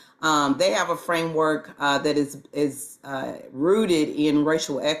Solutions. They have a framework that is rooted in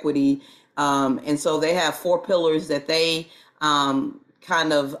racial equity. And so they have 4 pillars that they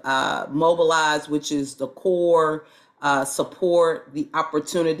kind of mobilize, which is the core, support, the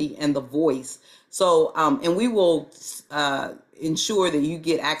opportunity, and the voice. So, and we will ensure that you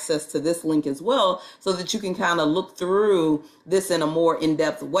get access to this link as well, so that you can kind of look through this in a more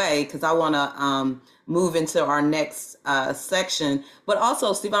in-depth way, because I want to move into our next section. But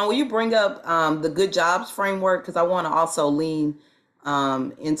also, Stevon, will you bring up the Good Jobs framework? Because I want to also lean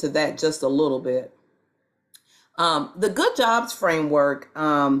into that just a little bit. The Good Jobs framework,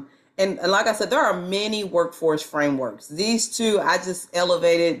 and like I said, there are many workforce frameworks. These 2 I just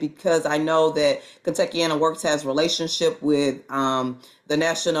elevated because I know that Kentuckiana Works has relationship with the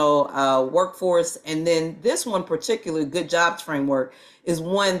national workforce. And then this one particular, Good Jobs framework, is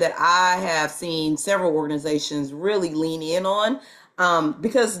one that I have seen several organizations really lean in on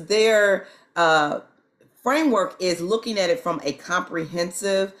because their framework is looking at it from a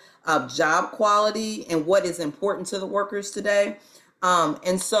comprehensive job quality and what is important to the workers today.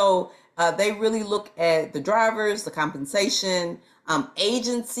 And so they really look at the drivers, the compensation,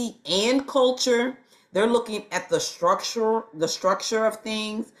 agency, and culture. They're looking at the structure of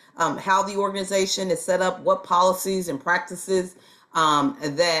things, how the organization is set up, what policies and practices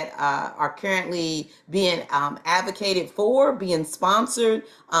that are currently being advocated for, being sponsored,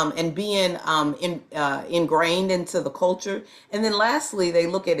 and being ingrained into the culture. And then lastly, they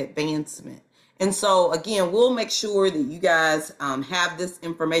look at advancement. And so again, we'll make sure that you guys have this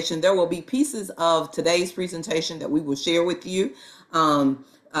information. There will be pieces of today's presentation that we will share with you.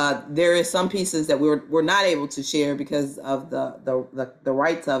 There is some pieces that we're not able to share because of the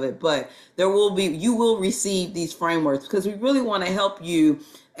rights of it, but you will receive these frameworks because we really want to help you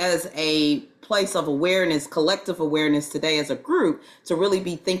as a place of awareness, collective awareness today as a group, to really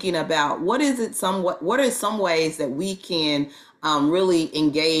be thinking about what are some ways that we can really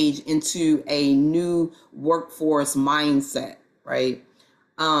engage into a new workforce mindset, right?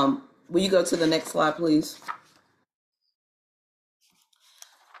 Will you go to the next slide, please?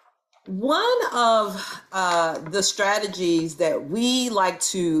 One of the strategies that we like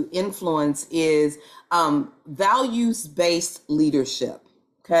to influence is values-based leadership,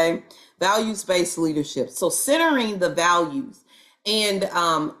 okay? Values-based leadership. So centering the values. And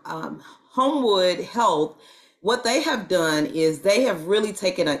Homewood Health what they have done is they have really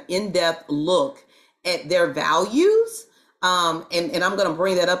taken an in-depth look at their values. And I'm going to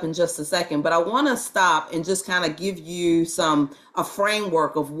bring that up in just a second, but I want to stop and just kind of give you a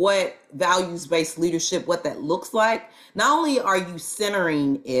framework of what values-based leadership, what that looks like. Not only are you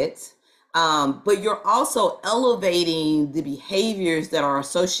centering it, but you're also elevating the behaviors that are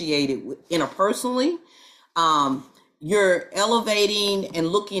associated with interpersonally. You're elevating and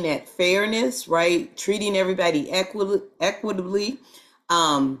looking at fairness, right? Treating everybody equitably.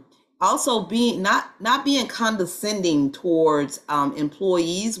 Also being not being condescending towards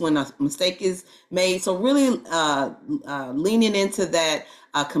employees when a mistake is made. So really leaning into that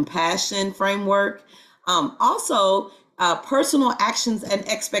compassion framework. Also personal actions and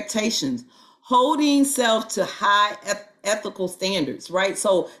expectations, holding self to high ethical standards, right?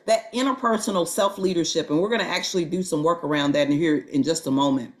 So that interpersonal self-leadership, and we're going to actually do some work around that in here in just a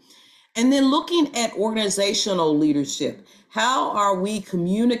moment. And then looking at organizational leadership. How are we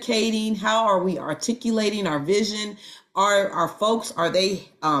communicating? How are we articulating our vision? Are folks, are they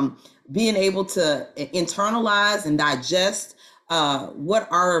being able to internalize and digest what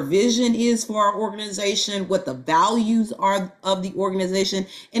our vision is for our organization, what the values are of the organization,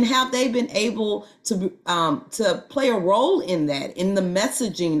 and have they been able to play a role in that, in the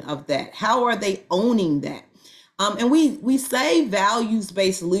messaging of that? How are they owning that? And we say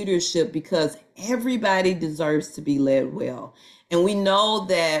values-based leadership because everybody deserves to be led well. And we know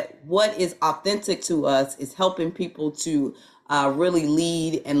that what is authentic to us is helping people to really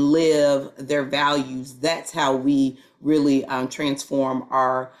lead and live their values. That's how we really transform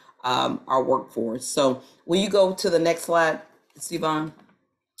our workforce. So will you go to the next slide, Sivan?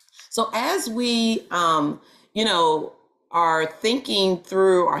 So as we, are thinking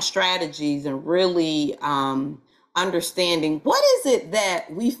through our strategies and really understanding what is it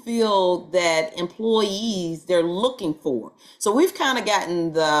that we feel that employees they're looking for. So we've kind of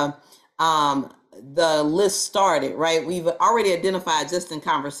gotten the list started, right? We've already identified just in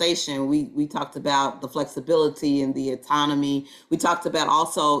conversation. We talked about the flexibility and the autonomy. We talked about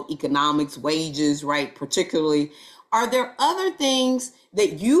also economics, wages, right? Particularly, are there other things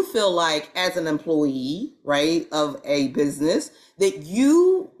that you feel like as an employee, right, of a business that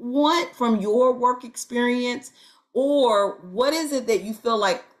you want from your work experience? Or what is it that you feel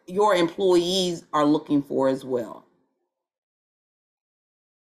like your employees are looking for as well?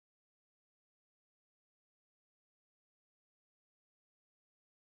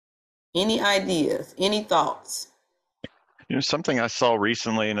 Any ideas? Any thoughts? Something I saw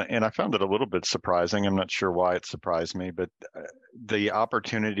recently, and I found it a little bit surprising. I'm not sure why it surprised me, but the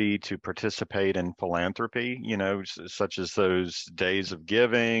opportunity to participate in philanthropy, such as those days of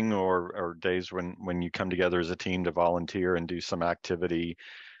giving or days when you come together as a team to volunteer and do some activity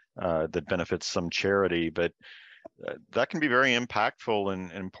that benefits some charity. But that can be very impactful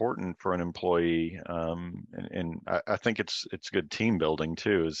and important for an employee. And I think it's good team building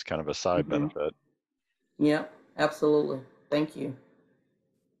too, as kind of a side benefit. Yep, absolutely. Thank you.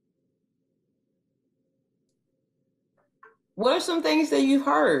 What are some things that you've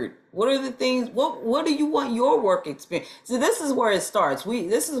heard? What are the things, what do you want your work experience? So this is where it starts.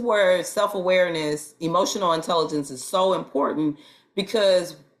 This is where self-awareness, emotional intelligence is so important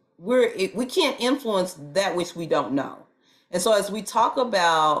because we can't influence that which we don't know. And so as we talk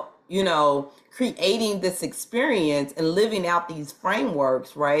about, creating this experience and living out these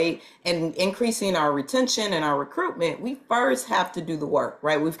frameworks, right, and increasing our retention and our recruitment, we first have to do the work,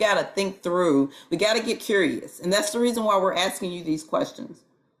 right? We've got to think through, we got to get curious. And that's the reason why we're asking you these questions.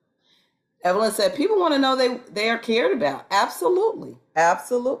 Evelyn said, people want to know they are cared about. Absolutely.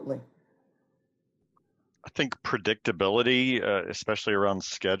 Absolutely. I think predictability, especially around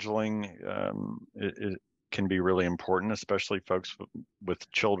scheduling, it can be really important, especially folks with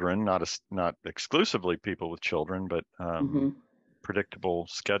children, not exclusively people with children, but predictable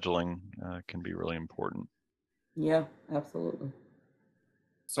scheduling can be really important. Yeah, absolutely.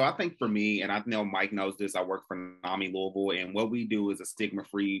 So I think for me, and I know Mike knows this, I work for NAMI Louisville, and what we do is a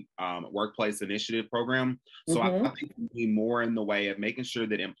stigma-free workplace initiative program. So I think we need more in the way of making sure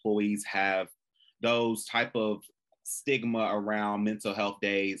that employees have those type of stigma around mental health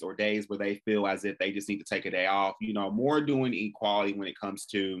days or days where they feel as if they just need to take a day off, more doing equality when it comes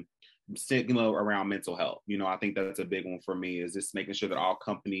to stigma around mental health. I think that's a big one for me, is just making sure that all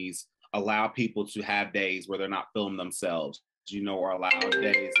companies allow people to have days where they're not feeling themselves, or allow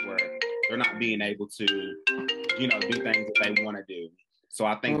days where they're not being able to, do things that they want to do. So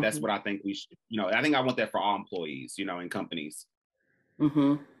I think that's what I think we should, I think I want that for all employees, in companies.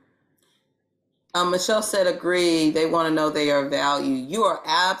 Michelle said, agree. They want to know they are valued. You are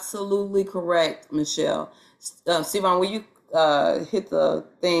absolutely correct, Michelle. Sivan, will you hit the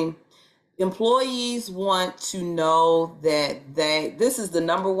thing? Employees want to know that this is the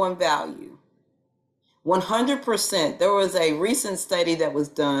number one value. 100%. There was a recent study that was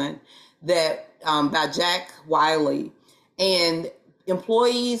done that by Jack Wiley, and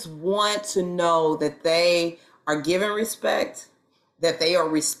employees want to know that they are given respect, that they are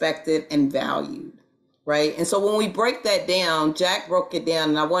respected and valued, right? And so when we break that down, Jack broke it down,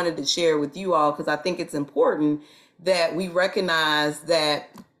 and I wanted to share with you all because I think it's important that we recognize that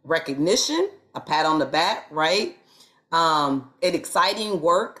recognition, a pat on the back, right? An exciting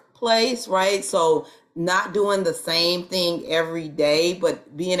workplace, right? So not doing the same thing every day,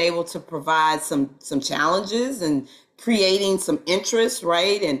 but being able to provide some challenges and creating some interest,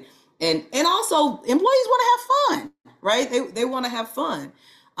 right? And also employees want to have fun, right? They want to have fun.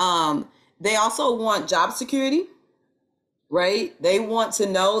 They also want job security, right? They want to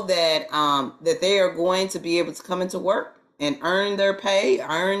know that that they are going to be able to come into work and earn their pay,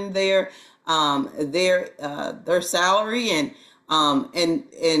 earn their salary, and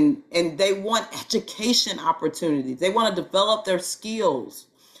they want education opportunities. They want to develop their skills.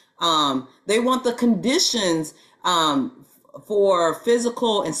 They want the conditions for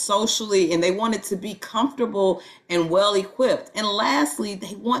physical and socially, and they want it to be comfortable and well equipped. And lastly,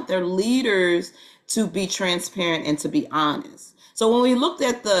 they want their leaders to be transparent and to be honest. So when we looked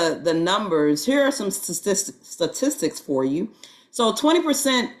at the numbers, here are some statistics for you. So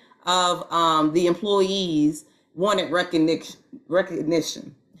 20% of the employees wanted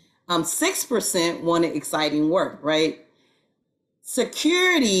recognition. 6% wanted exciting work, right?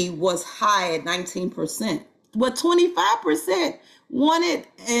 Security was high at 19%, but 25% wanted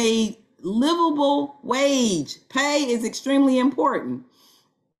a livable wage. Pay is extremely important.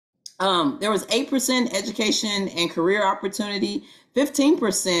 There was 8% education and career opportunity,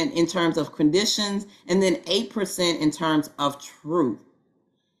 15% in terms of conditions, and then 8% in terms of truth.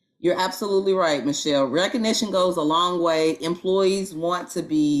 You're absolutely right, Michelle. Recognition goes a long way. Employees want to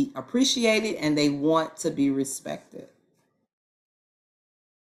be appreciated and they want to be respected.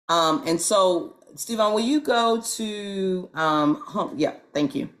 And so, Stephen, will you go to home? Yeah,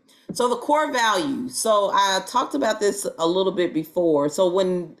 thank you. So the core values. So I talked about this a little bit before. So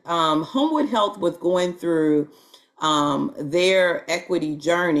when Homewood Health was going through their equity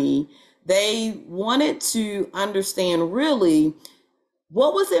journey, they wanted to understand really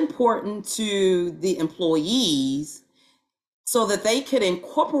what was important to the employees so that they could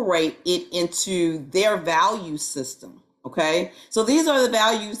incorporate it into their value system. Okay, so these are the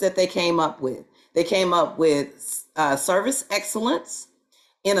values that they came up with. They came up with service excellence,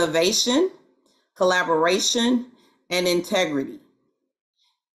 innovation, collaboration, and integrity.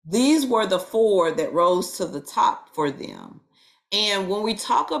 These were the four that rose to the top for them. And when we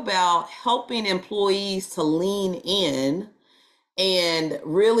talk about helping employees to lean in and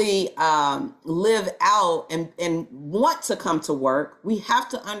really live out and want to come to work, we have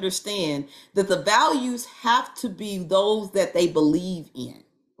to understand that the values have to be those that they believe in,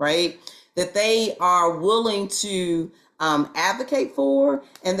 right? That they are willing to advocate for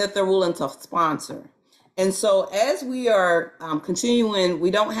and that they're willing to sponsor. And so as we are continuing,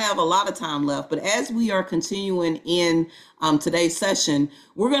 we don't have a lot of time left, but as we are continuing in today's session,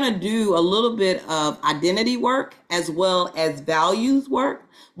 we're going to do a little bit of identity work as well as values work.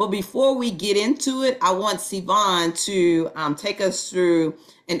 But before we get into it, I want Sivan to take us through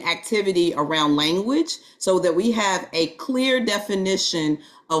an activity around language so that we have a clear definition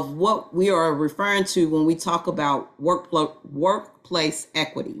of what we are referring to when we talk about workplace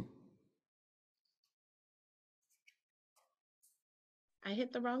equity. I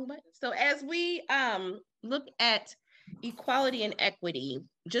hit the wrong button. So as we look at equality and equity,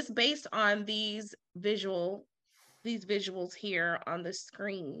 just based on these visuals here on the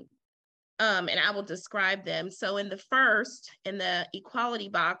screen, and I will describe them. So in the equality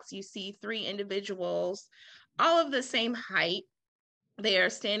box, you see 3 individuals, all of the same height. They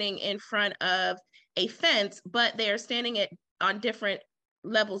are standing in front of a fence, but they are standing on different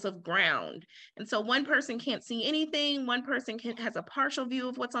levels of ground. And so one person can't see anything, one person has a partial view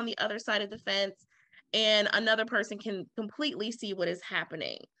of what's on the other side of the fence, and another person can completely see what is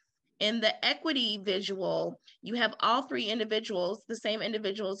happening. In the equity visual, you have all 3 individuals, the same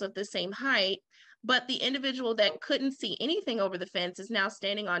individuals of the same height, but the individual that couldn't see anything over the fence is now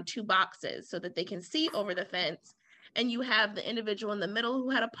standing on 2 boxes so that they can see over the fence. And you have the individual in the middle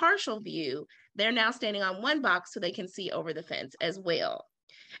who had a partial view. They're now standing on 1 box so they can see over the fence as well.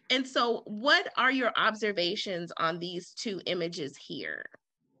 And so what are your observations on these 2 images here?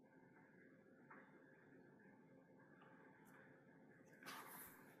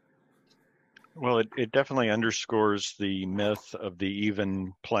 Well, it definitely underscores the myth of the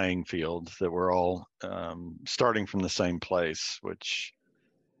even playing field, that we're all starting from the same place, which,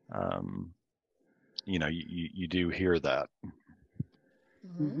 you know, you do hear that.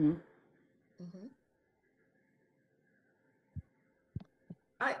 Mm-hmm. Mm-hmm.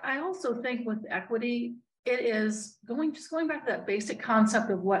 I also think with equity, it is going back to that basic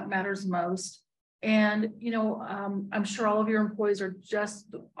concept of what matters most. And, you know, I'm sure all of your employees are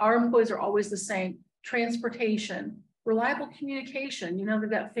our employees are always the same: transportation, reliable communication. You know, they've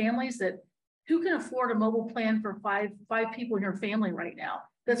got families that, who can afford a mobile plan for five people in your family right now?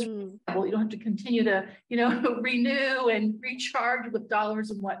 That's reliable. You don't have to continue to, you know, renew and recharge with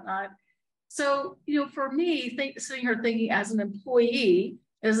dollars and whatnot. So, you know, for me, sitting here thinking as an employee,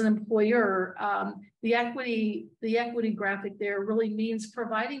 as an employer, the equity graphic there really means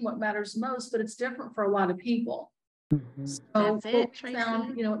providing what matters most, but it's different for a lot of people. Mm-hmm. So That's it, what we Tracy.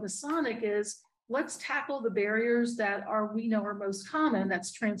 found, you know, at Masonic is, let's tackle the barriers that we know are most common.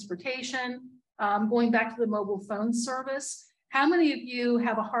 That's transportation, going back to the mobile phone service. How many of you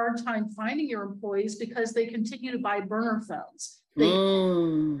have a hard time finding your employees because they continue to buy burner phones?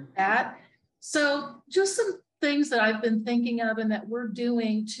 That. So just some things that I've been thinking of and that we're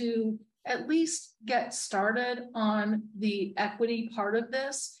doing to at least get started on the equity part of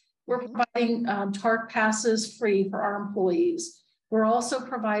this. We're providing TARC passes free for our employees. We're also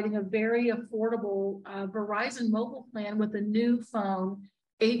providing a very affordable Verizon mobile plan with a new phone,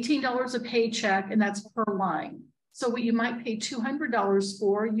 $18 a paycheck, and that's per line. So what you might pay $200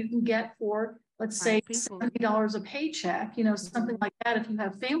 for, you can get for, let's say, $70 a paycheck, you know, something like that if you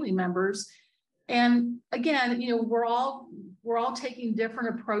have family members. And again, you know, we're all taking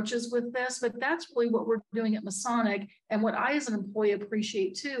different approaches with this, but that's really what we're doing at Masonic. And what I as an employee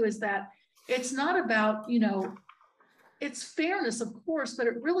appreciate too is that it's not about, you know, it's fairness, of course, but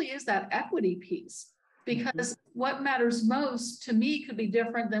it really is that equity piece, because what matters most to me could be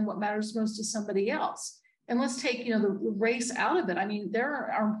different than what matters most to somebody else. And let's take, you know, the race out of it. I mean, there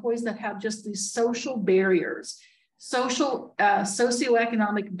are employees that have just these social barriers,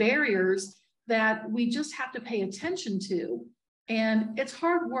 socioeconomic barriers that we just have to pay attention to. And it's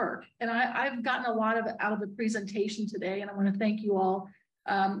hard work. And I've gotten a lot out of the presentation today. And I want to thank you all,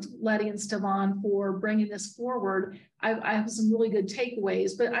 Letty and Stevan, for bringing this forward. I have some really good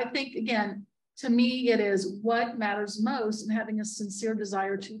takeaways. But I think, again, to me, it is what matters most and having a sincere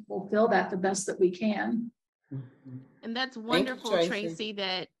desire to fulfill that the best that we can. And that's wonderful, Tracy,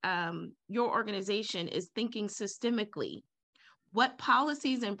 that your organization is thinking systemically. What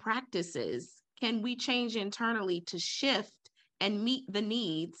policies and practices can we change internally to shift and meet the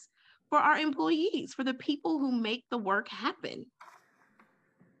needs for our employees, for the people who make the work happen?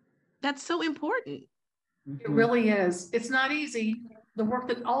 That's so important. It really is. It's not easy. The work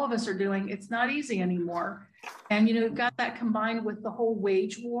that all of us are doing, it's not easy anymore. And, you know, we've got that combined with the whole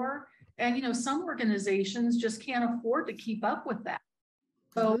wage war. And, you know, some organizations just can't afford to keep up with that.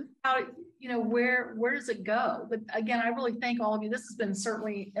 So how, you know, where does it go? But again, I really thank all of you. This has been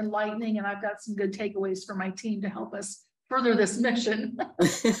certainly enlightening, and I've got some good takeaways for my team to help us further this mission.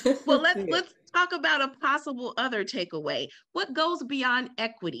 Well, let's talk about a possible other takeaway. What goes beyond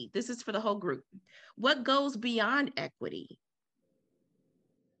equity? This is for the whole group. What goes beyond equity?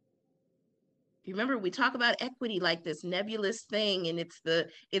 You remember, we talk about equity like this nebulous thing, and it's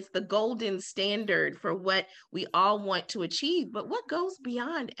the golden standard for what we all want to achieve. But what goes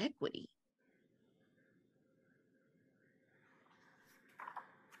beyond equity?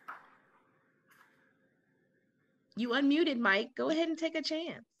 You unmuted, Mike. Go ahead and take a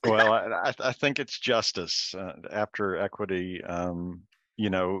chance. Well, I think it's justice after equity. You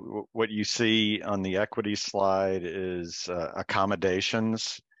know, what you see on the equity slide is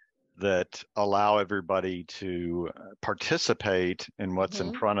accommodations that allow everybody to participate in what's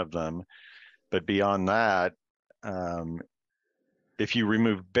in front of them. But beyond that, if you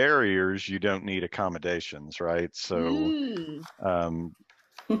remove barriers, you don't need accommodations, right? So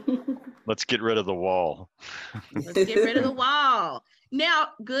let's get rid of the wall. Let's get rid of the wall. Now,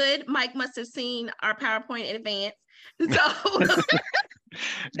 good. Mike must have seen our PowerPoint in advance. So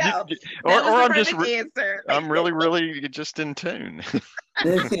no, or I'm just answer. I'm really just in tune.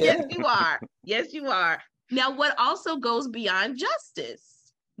 Yes, you are. Yes, you are. Now, what also goes beyond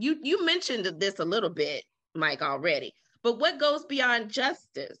justice? You mentioned this a little bit, Mike, already. But what goes beyond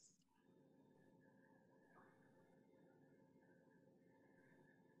justice?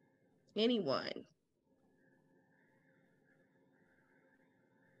 Anyone?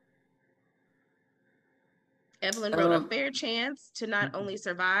 Evelyn wrote a fair chance to not only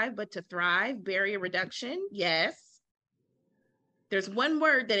survive, but to thrive. Barrier reduction. Yes. There's one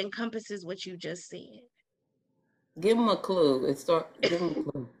word that encompasses what you just said. Give them a clue. Give them a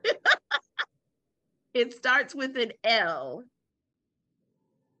clue. It starts with an L.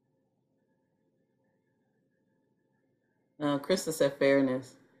 Krista said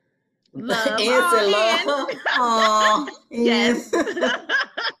fairness. Love. Ian said love. Oh, yes.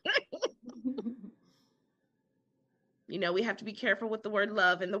 You know, we have to be careful with the word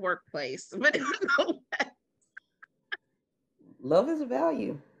love in the workplace. But love is a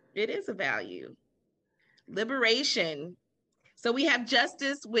value. It is a value. Liberation. So we have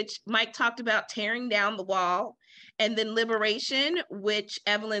justice, which Mike talked about, tearing down the wall, and then liberation, which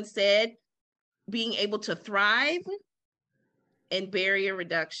Evelyn said, being able to thrive, and barrier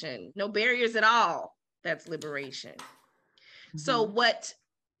reduction. No barriers at all. That's liberation. Mm-hmm. So what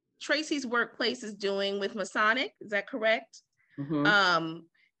Tracy's workplace is doing with Masonic, is that correct? Mm-hmm.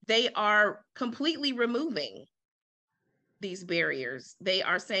 They are completely removing these barriers. They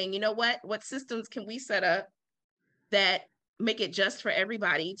are saying, you know what systems can we set up that make it just for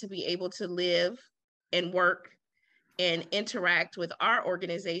everybody to be able to live and work and interact with our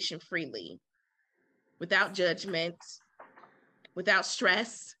organization freely, without judgment, without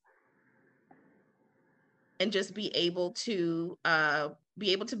stress, and just be able to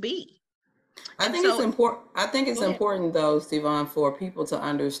be. I think it's important. I think it's important, though, Stevon, for people to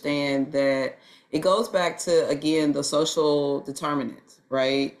understand that it goes back to, again, the social determinants,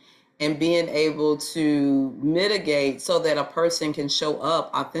 right? And being able to mitigate so that a person can show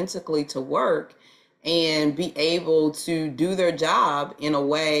up authentically to work and be able to do their job in a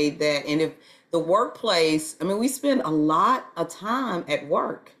way that, and if the workplace, I mean, we spend a lot of time at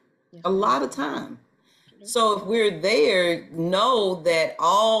work, a lot of time. So if we're there, know that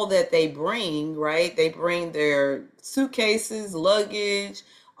all that they bring, right? They bring their suitcases, luggage,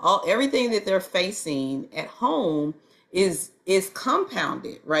 everything that they're facing at home is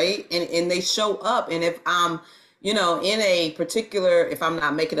compounded, right? And they show up. And if I'm, in a particular, if I'm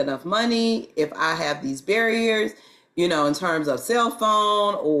not making enough money, if I have these barriers, in terms of cell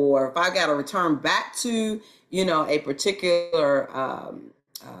phone, or if I got to return back to, a particular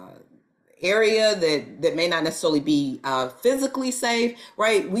area that may not necessarily be physically safe,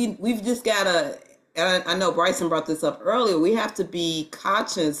 right? We've just got to, and I know Bryson brought this up earlier, we have to be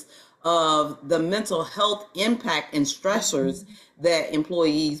conscious of the mental health impact and stressors that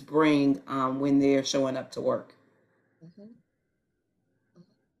employees bring when they're showing up to work.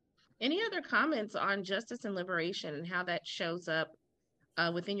 Any other comments on justice and liberation and how that shows up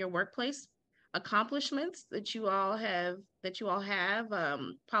within your workplace? Accomplishments that you all have,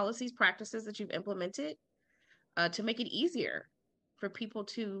 policies, practices that you've implemented to make it easier for people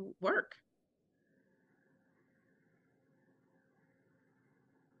to work?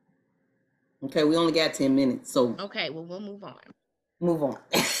 Okay, we only got 10 minutes, so. Okay, well, we'll move on.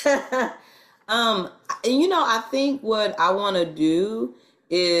 I think what I want to do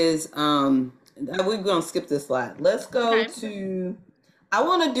is, we're going to skip this slide. Let's go to, I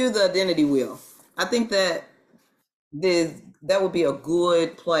want to do the identity wheel. I think that that would be a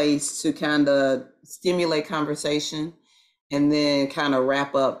good place to kind of stimulate conversation and then kind of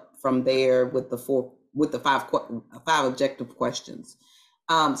wrap up from there with the five objective questions.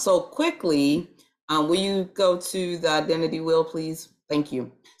 So quickly, will you go to the identity wheel, please? Thank you.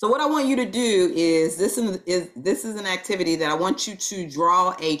 So what I want you to do is this is an activity that I want you to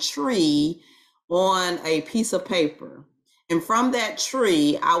draw a tree on a piece of paper. And from that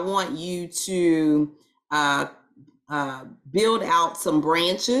tree, I want you to build out some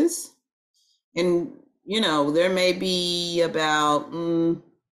branches. And, there may be about, I'm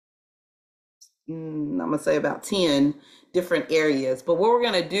going to say about 10 different areas. But what we're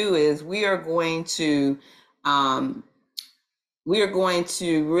going to do is we are going to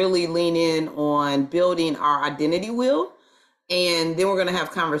really lean in on building our identity wheel. And then we're going to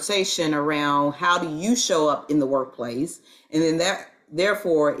have conversation around how do you show up in the workplace. And then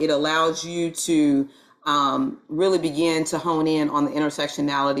therefore, it allows you to really begin to hone in on the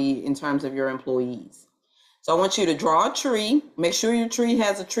intersectionality in terms of your employees. So I want you to draw a tree. Make sure your tree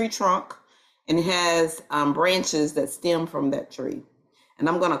has a tree trunk and it has branches that stem from that tree. And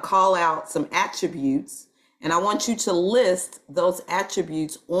I'm going to call out some attributes, and I want you to list those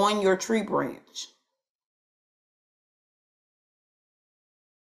attributes on your tree branch.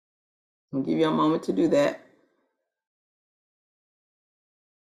 I'll give you a moment to do that.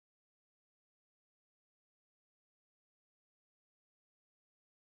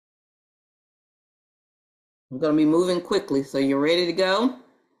 I'm going to be moving quickly, so you're ready to go?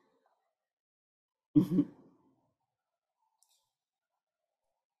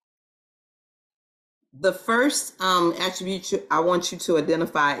 The first attribute I want you to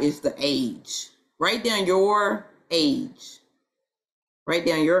identify is the age. Write down your age. Write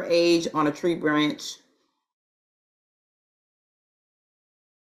down your age on a tree branch.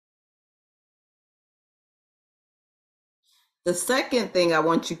 The second thing I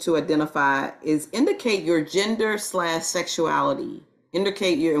want you to identify is indicate your gender/sexuality.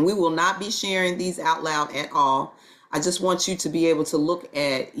 Indicate your, and we will not be sharing these out loud at all. I just want you to be able to look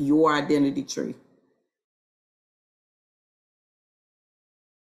at your identity tree.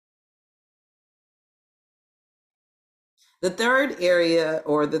 The third area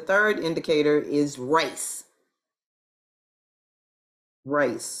or the third indicator is race.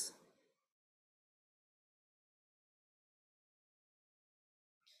 Race.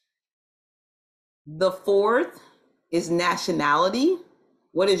 The fourth is nationality.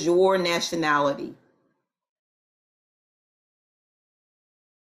 What is your nationality?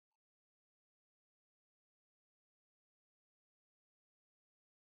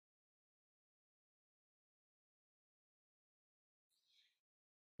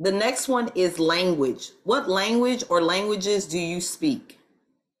 The next one is language. What language or languages do you speak?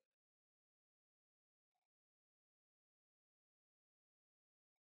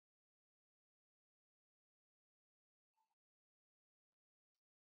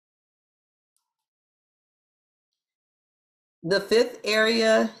 The fifth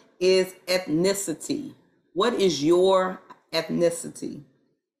area is ethnicity. What is your ethnicity?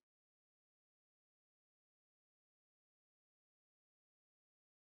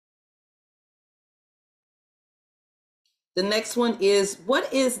 The next one is,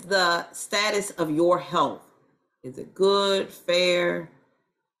 what is the status of your health? Is it good, fair,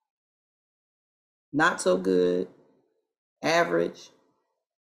 not so good, average?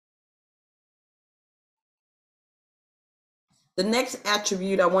 The next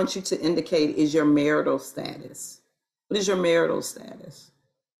attribute I want you to indicate is your marital status. What is your marital status?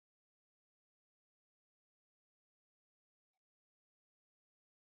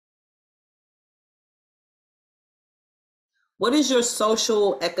 What is your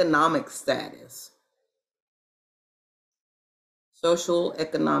social economic status? Social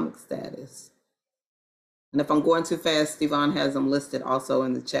economic status. And if I'm going too fast, Stevon has them listed also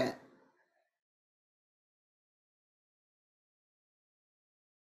in the chat.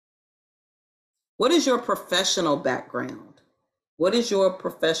 What is your professional background? What is your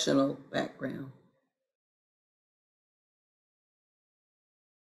professional background?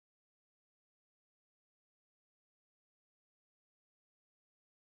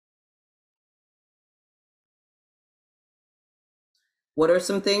 What are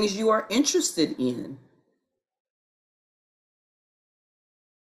some things you are interested in?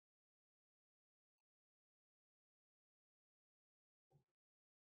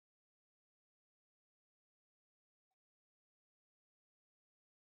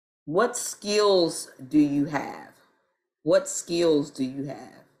 What skills do you have? What skills do you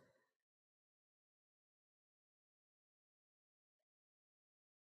have?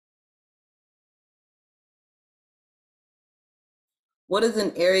 What is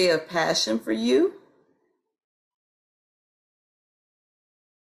an area of passion for you?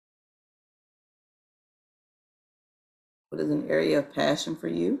 What is an area of passion for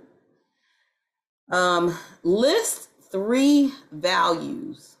you? List 3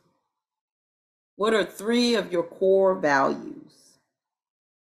 values. What are 3 of your core values?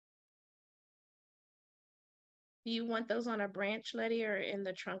 Do you want those on a branch, Letty, or in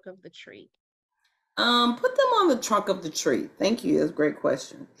the trunk of the tree? Put them on the trunk of the tree. Thank you. That's a great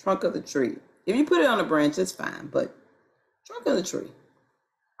question. Trunk of the tree. If you put it on a branch, it's fine, but trunk of the tree.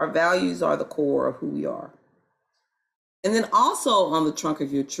 Our values are the core of who we are. And then also on the trunk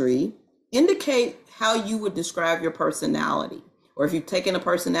of your tree, indicate how you would describe your personality. Or if you've taken a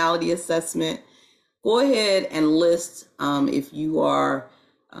personality assessment, go ahead and list if you are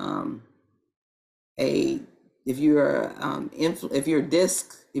if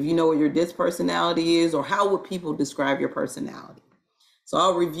you know what your DISC personality is, or how would people describe your personality. So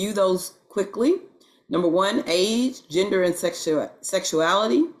I'll review those quickly. Number 1, age, gender and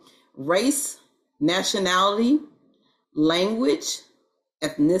sexuality, race, nationality, language,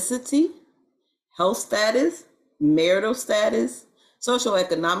 ethnicity, health status, marital status,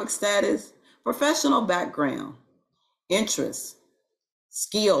 socioeconomic status, professional background, interests,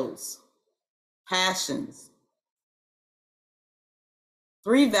 skills, passions.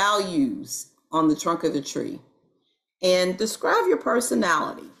 3 values on the trunk of the tree, and describe your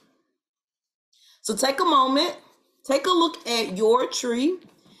personality. So take a moment, take a look at your tree.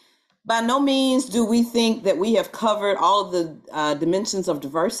 By no means do we think that we have covered all the dimensions of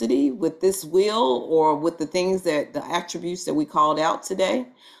diversity with this wheel or with the things that the attributes that we called out today.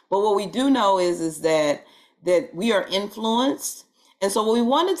 But what we do know is that we are influenced. And so we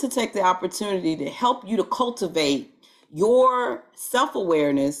wanted to take the opportunity to help you to cultivate your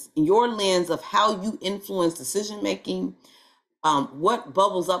self-awareness, your lens of how you influence decision-making, what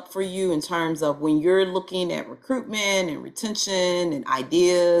bubbles up for you in terms of when you're looking at recruitment and retention and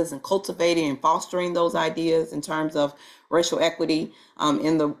ideas and cultivating and fostering those ideas in terms of racial equity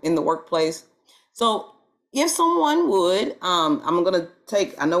in the workplace. So if someone would, I'm going to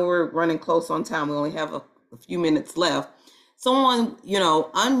take, I know we're running close on time. We only have a few minutes left. Someone,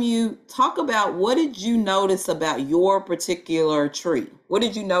 unmute, talk about what did you notice about your particular tree? What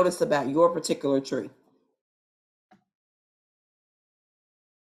did you notice about your particular tree?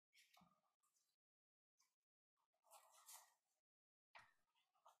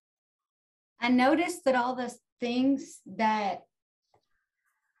 I noticed that all the things that,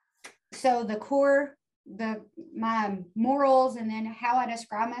 so the core, my morals, and then how I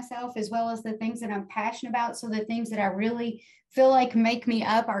describe myself, as well as the things that I'm passionate about. So the things that I really feel like make me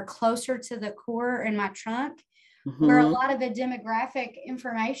up are closer to the core in my trunk, where a lot of the demographic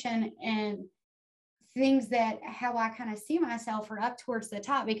information and things that how I kind of see myself are up towards the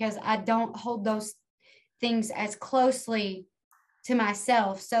top, because I don't hold those things as closely to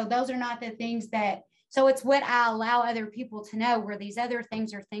myself. So those are not the things that, so it's what I allow other people to know, where these other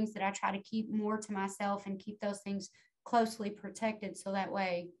things are things that I try to keep more to myself and keep those things closely protected. So that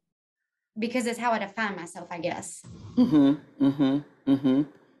way, because it's how I define myself, I guess. Very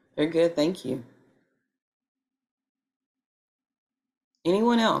good. Thank you.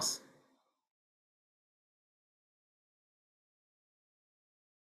 Anyone else?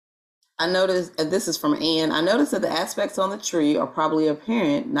 I noticed, this is from Ann, I noticed that the aspects on the tree are probably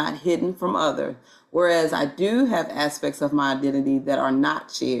apparent, not hidden from others, whereas I do have aspects of my identity that are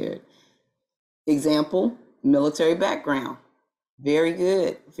not shared. Example, military background. Very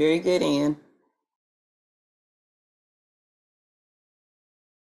good, Ann.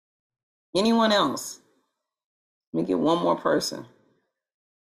 Anyone else? Let me get one more person.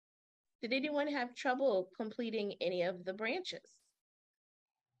 Did anyone have trouble completing any of the branches?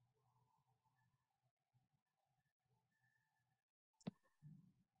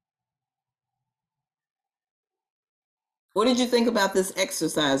 What did you think about this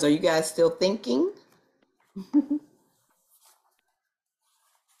exercise? Are you guys still thinking? I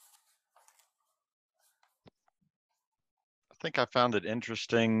think I found it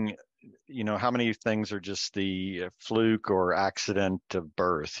interesting, how many things are just the fluke or accident of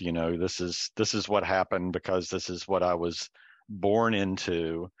birth. This is what happened because this is what I was born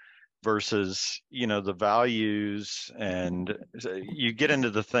into, versus the values, and you get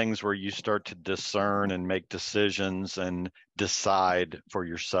into the things where you start to discern and make decisions and decide for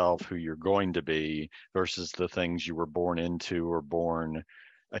yourself who you're going to be versus the things you were born into or born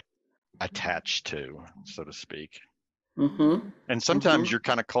attached to, so to speak. And sometimes you're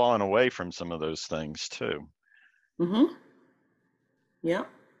kind of clawing away from some of those things too. Yeah.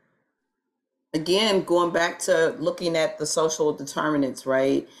 Again, going back to looking at the social determinants,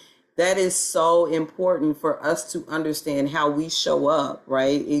 right? That is so important for us to understand how we show up,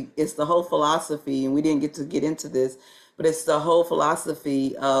 right? It's the whole philosophy, and we didn't get into this, but it's the whole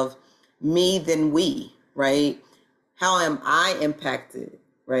philosophy of me, then we, right? How am I impacted,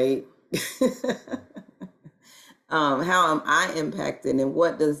 right? How am I impacted, and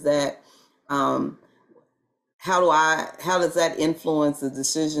what does that, how does that influence the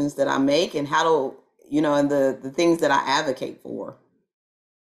decisions that I make, and how do, and the things that I advocate for?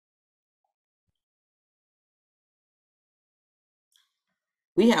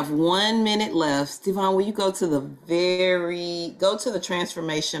 We have 1 minute left. Stefan, will you go to the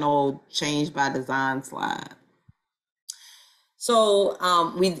transformational change by design slide? So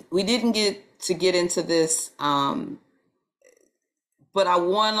we didn't get into this, but I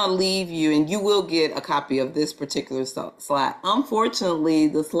want to leave you, and you will get a copy of this particular slide. Unfortunately,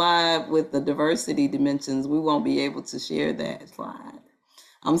 the slide with the diversity dimensions, we won't be able to share that slide.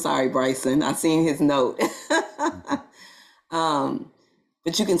 I'm sorry, Bryson. I seen his note.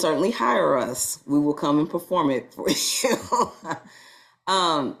 But you can certainly hire us. We will come and perform it for you.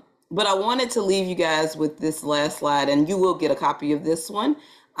 But I wanted to leave you guys with this last slide, and you will get a copy of this one.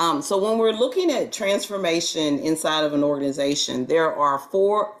 So when we're looking at transformation inside of an organization, there are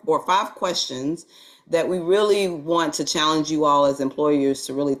 4 or 5 questions that we really want to challenge you all as employers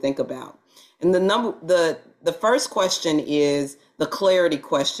to really think about. And the first question is the clarity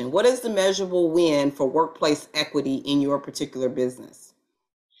question. What is the measurable win for workplace equity in your particular business?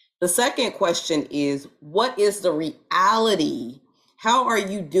 The second question is, what is the reality? How are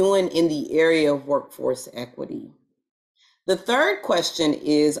you doing in the area of workforce equity? The third question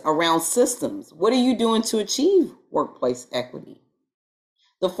is around systems. What are you doing to achieve workplace equity?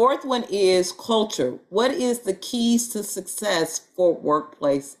 The fourth one is culture. What is the keys to success for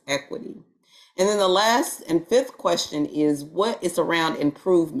workplace equity? And then the last and fifth question is, what is around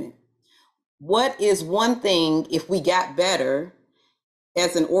improvement? What is one thing, if we got better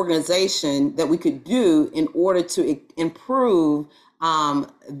as an organization, that we could do in order to improve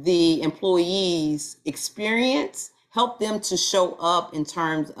the employees' experience, help them to show up in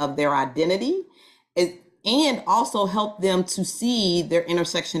terms of their identity, and also help them to see their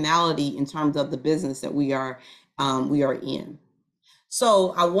intersectionality in terms of the business that we are in.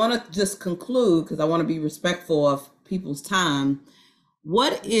 So I want to just conclude, because I want to be respectful of people's time.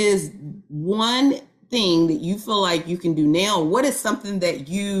 What is one thing that you feel like you can do now? What is something that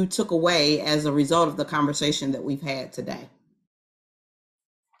you took away as a result of the conversation that we've had today?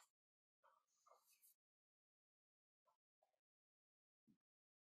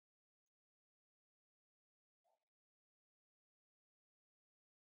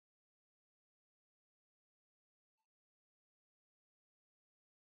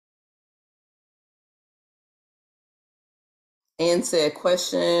 And said,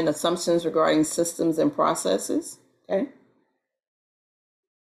 question, assumptions regarding systems and processes. Okay.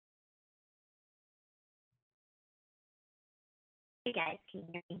 Hey guys, can you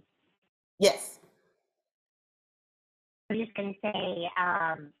hear me? Yes. I'm just going to say,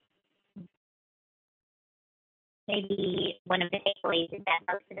 maybe one of the takeaways is that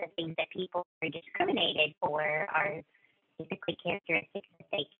most of the things that people are discriminated for are typically characteristics that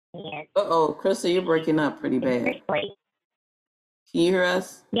they can't. Uh-oh, Krista, you're breaking up pretty bad. Can you hear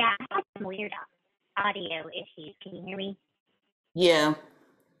us? Yeah, I had some weird audio issues. Can you hear me? Yeah.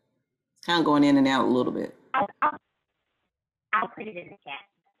 It's kind of going in and out a little bit. I'll put it in the chat.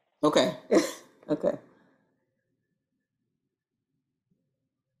 Okay. Okay.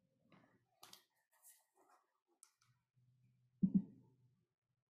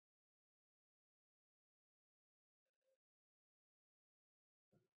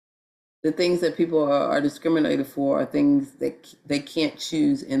 The things that people are discriminated for are things that they can't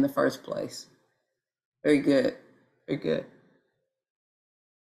choose in the first place. Very good. Very good.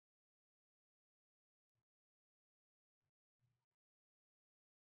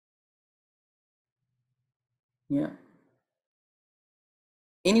 Yeah.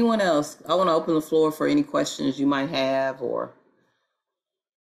 Anyone else? I want to open the floor for any questions you might have. Or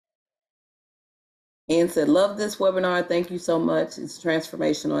Ann said, love this webinar. Thank you so much. It's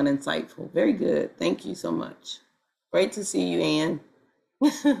transformational and insightful. Very good. Thank you so much. Great to see you, Ann.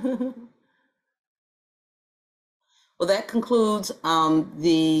 Well, that concludes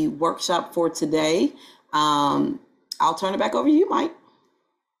the workshop for today. I'll turn it back over to you, Mike.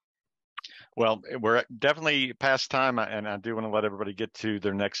 Well, we're definitely past time, and I do want to let everybody get to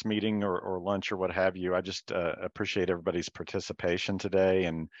their next meeting or lunch or what have you. I just appreciate everybody's participation today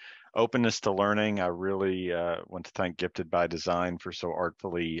and openness to learning. I really want to thank Gifted by Design for so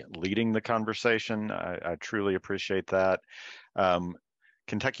artfully leading the conversation. I truly appreciate that.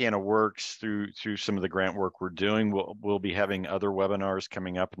 Kentuckiana Works, through some of the grant work we're doing, we'll be having other webinars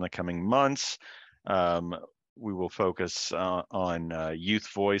coming up in the coming months. We will focus on youth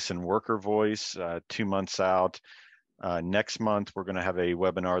voice and worker voice 2 months out. Next month, we're going to have a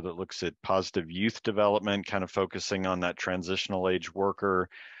webinar that looks at positive youth development, kind of focusing on that transitional age worker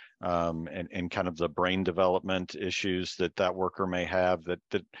and kind of the brain development issues that worker may have that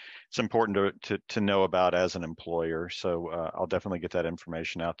it's important to know about as an employer. So I'll definitely get that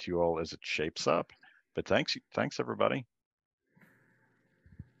information out to you all as it shapes up. But thanks everybody.